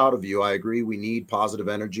 So proud of you. I agree. We need positive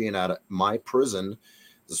energy. And at my prison,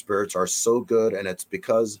 the spirits are so good. And it's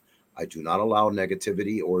because I do not allow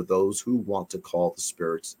negativity or those who want to call the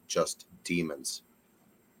spirits just demons.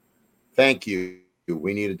 Thank you.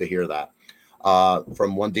 We needed to hear that.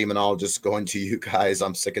 From one demonologist going to you guys,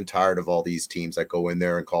 I'm sick and tired of all these teams that go in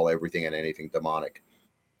there and call everything and anything demonic.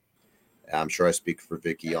 I'm sure I speak for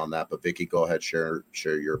Vicky on that, but Vicky, go ahead, share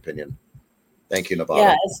your opinion. Thank you, Nevada.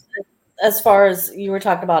 Yeah, as far as you were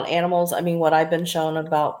talking about animals, I mean, what I've been shown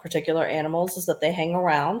about particular animals is that they hang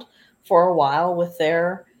around for a while with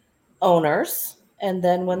their owners, and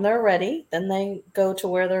then when they're ready, then they go to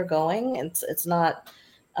where they're going. It's not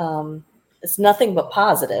it's nothing but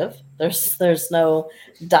positive. There's no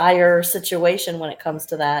dire situation when it comes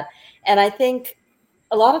to that. And I think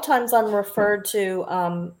a lot of times I'm referred to,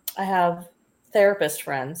 I have therapist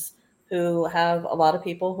friends who have a lot of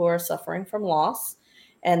people who are suffering from loss,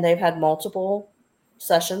 and they've had multiple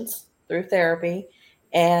sessions through therapy.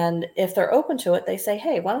 And if they're open to it, they say,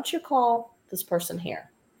 hey, why don't you call this person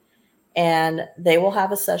here? And they will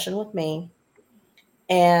have a session with me,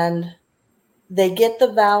 and they get the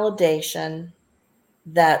validation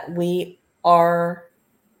that we are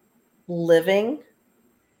living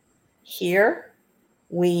here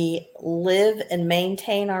We live and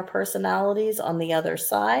maintain our personalities on the other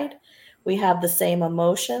side. We have the same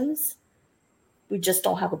emotions. We just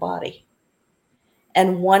don't have a body.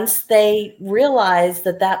 And once they realize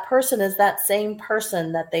that that person is that same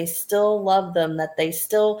person, that they still love them, that they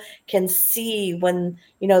still can see when,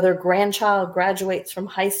 their grandchild graduates from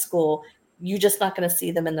high school, you're just not going to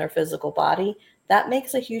see them in their physical body. That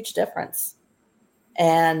makes a huge difference.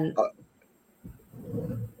 And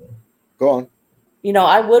go on.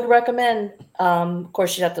 I would recommend, of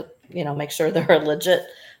course, you have to, make sure they're a legit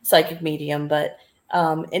psychic medium, but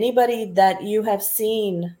anybody that you have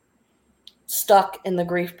seen stuck in the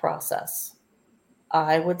grief process,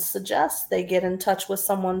 I would suggest they get in touch with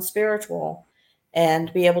someone spiritual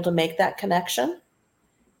and be able to make that connection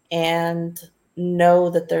and know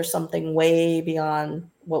that there's something way beyond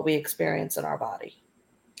what we experience in our body.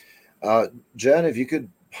 Jen, if you could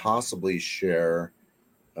possibly share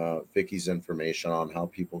Vicky's information on how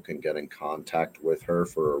people can get in contact with her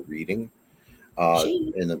for a reading.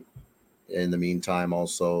 In the meantime,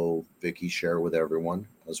 also, Vicky, share with everyone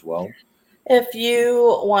as well. If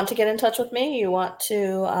you want to get in touch with me, you want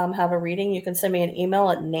to have a reading, you can send me an email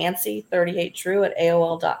at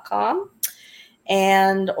nancy38true@aol.com.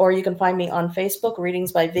 Or you can find me on Facebook,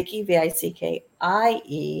 Readings by Vicky,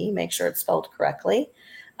 Vickie. Make sure it's spelled correctly.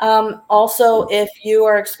 Also, if you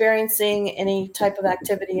are experiencing any type of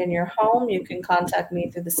activity in your home, you can contact me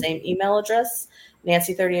through the same email address,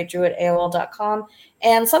 nancy38true@aol.com.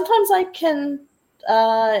 And sometimes I can,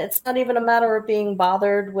 it's not even a matter of being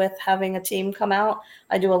bothered with having a team come out.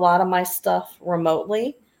 I do a lot of my stuff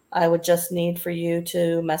remotely. I would just need for you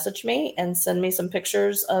to message me and send me some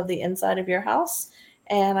pictures of the inside of your house,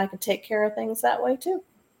 and I could take care of things that way too.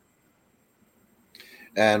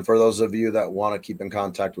 And for those of you that want to keep in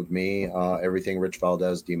contact with me, everything Rich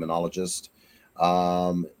Valdez, Demonologist,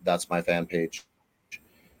 that's my fan page.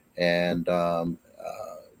 And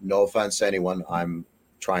no offense to anyone, I'm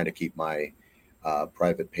trying to keep my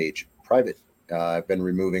private page private. I've been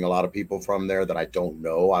removing a lot of people from there that I don't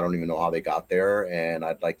know. I don't even know how they got there, and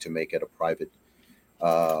I'd like to make it a private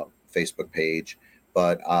Facebook page.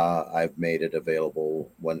 But I've made it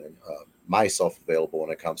available myself available when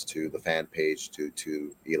it comes to the fan page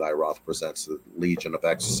to Eli Roth Presents the Legion of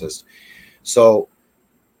Exorcists. So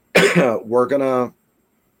we're gonna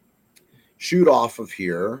shoot off of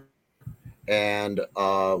here, and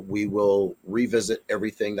we will revisit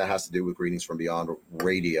everything that has to do with Greetings from Beyond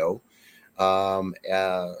Radio.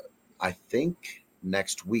 I think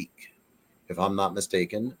next week, if I'm not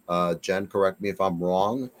mistaken. Jen, correct me if I'm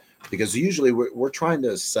wrong, because usually we're trying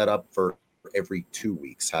to set up for every 2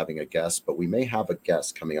 weeks having a guest, but we may have a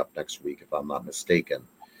guest coming up next week if I'm not mistaken.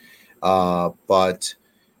 But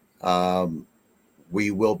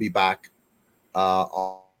we will be back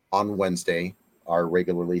on Wednesday, our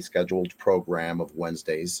regularly scheduled program of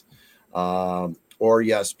Wednesdays. Or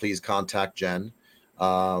yes, please contact Jen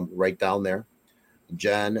right down there.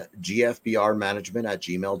 Jen,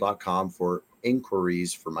 gfbrmanagement@gmail.com for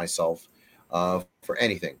inquiries for myself. For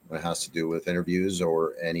anything that has to do with interviews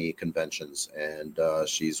or any conventions. And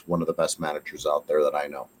she's one of the best managers out there that I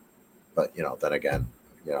know. But, then again,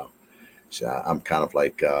 I'm kind of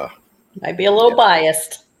like... might be a little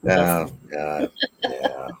biased. Yeah.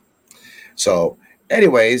 So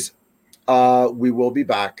anyways, we will be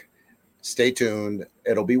back. Stay tuned.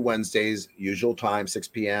 It'll be Wednesdays, usual time, 6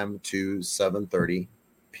 p.m. to 7:30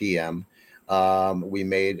 p.m. We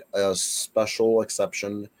made a special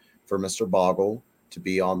exception for Mr. Boggle to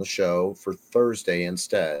be on the show for Thursday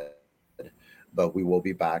instead, but we will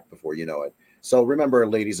be back before you know it. So remember,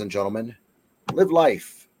 ladies and gentlemen, live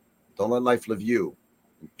life. Don't let life live you.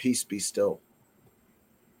 And peace be still.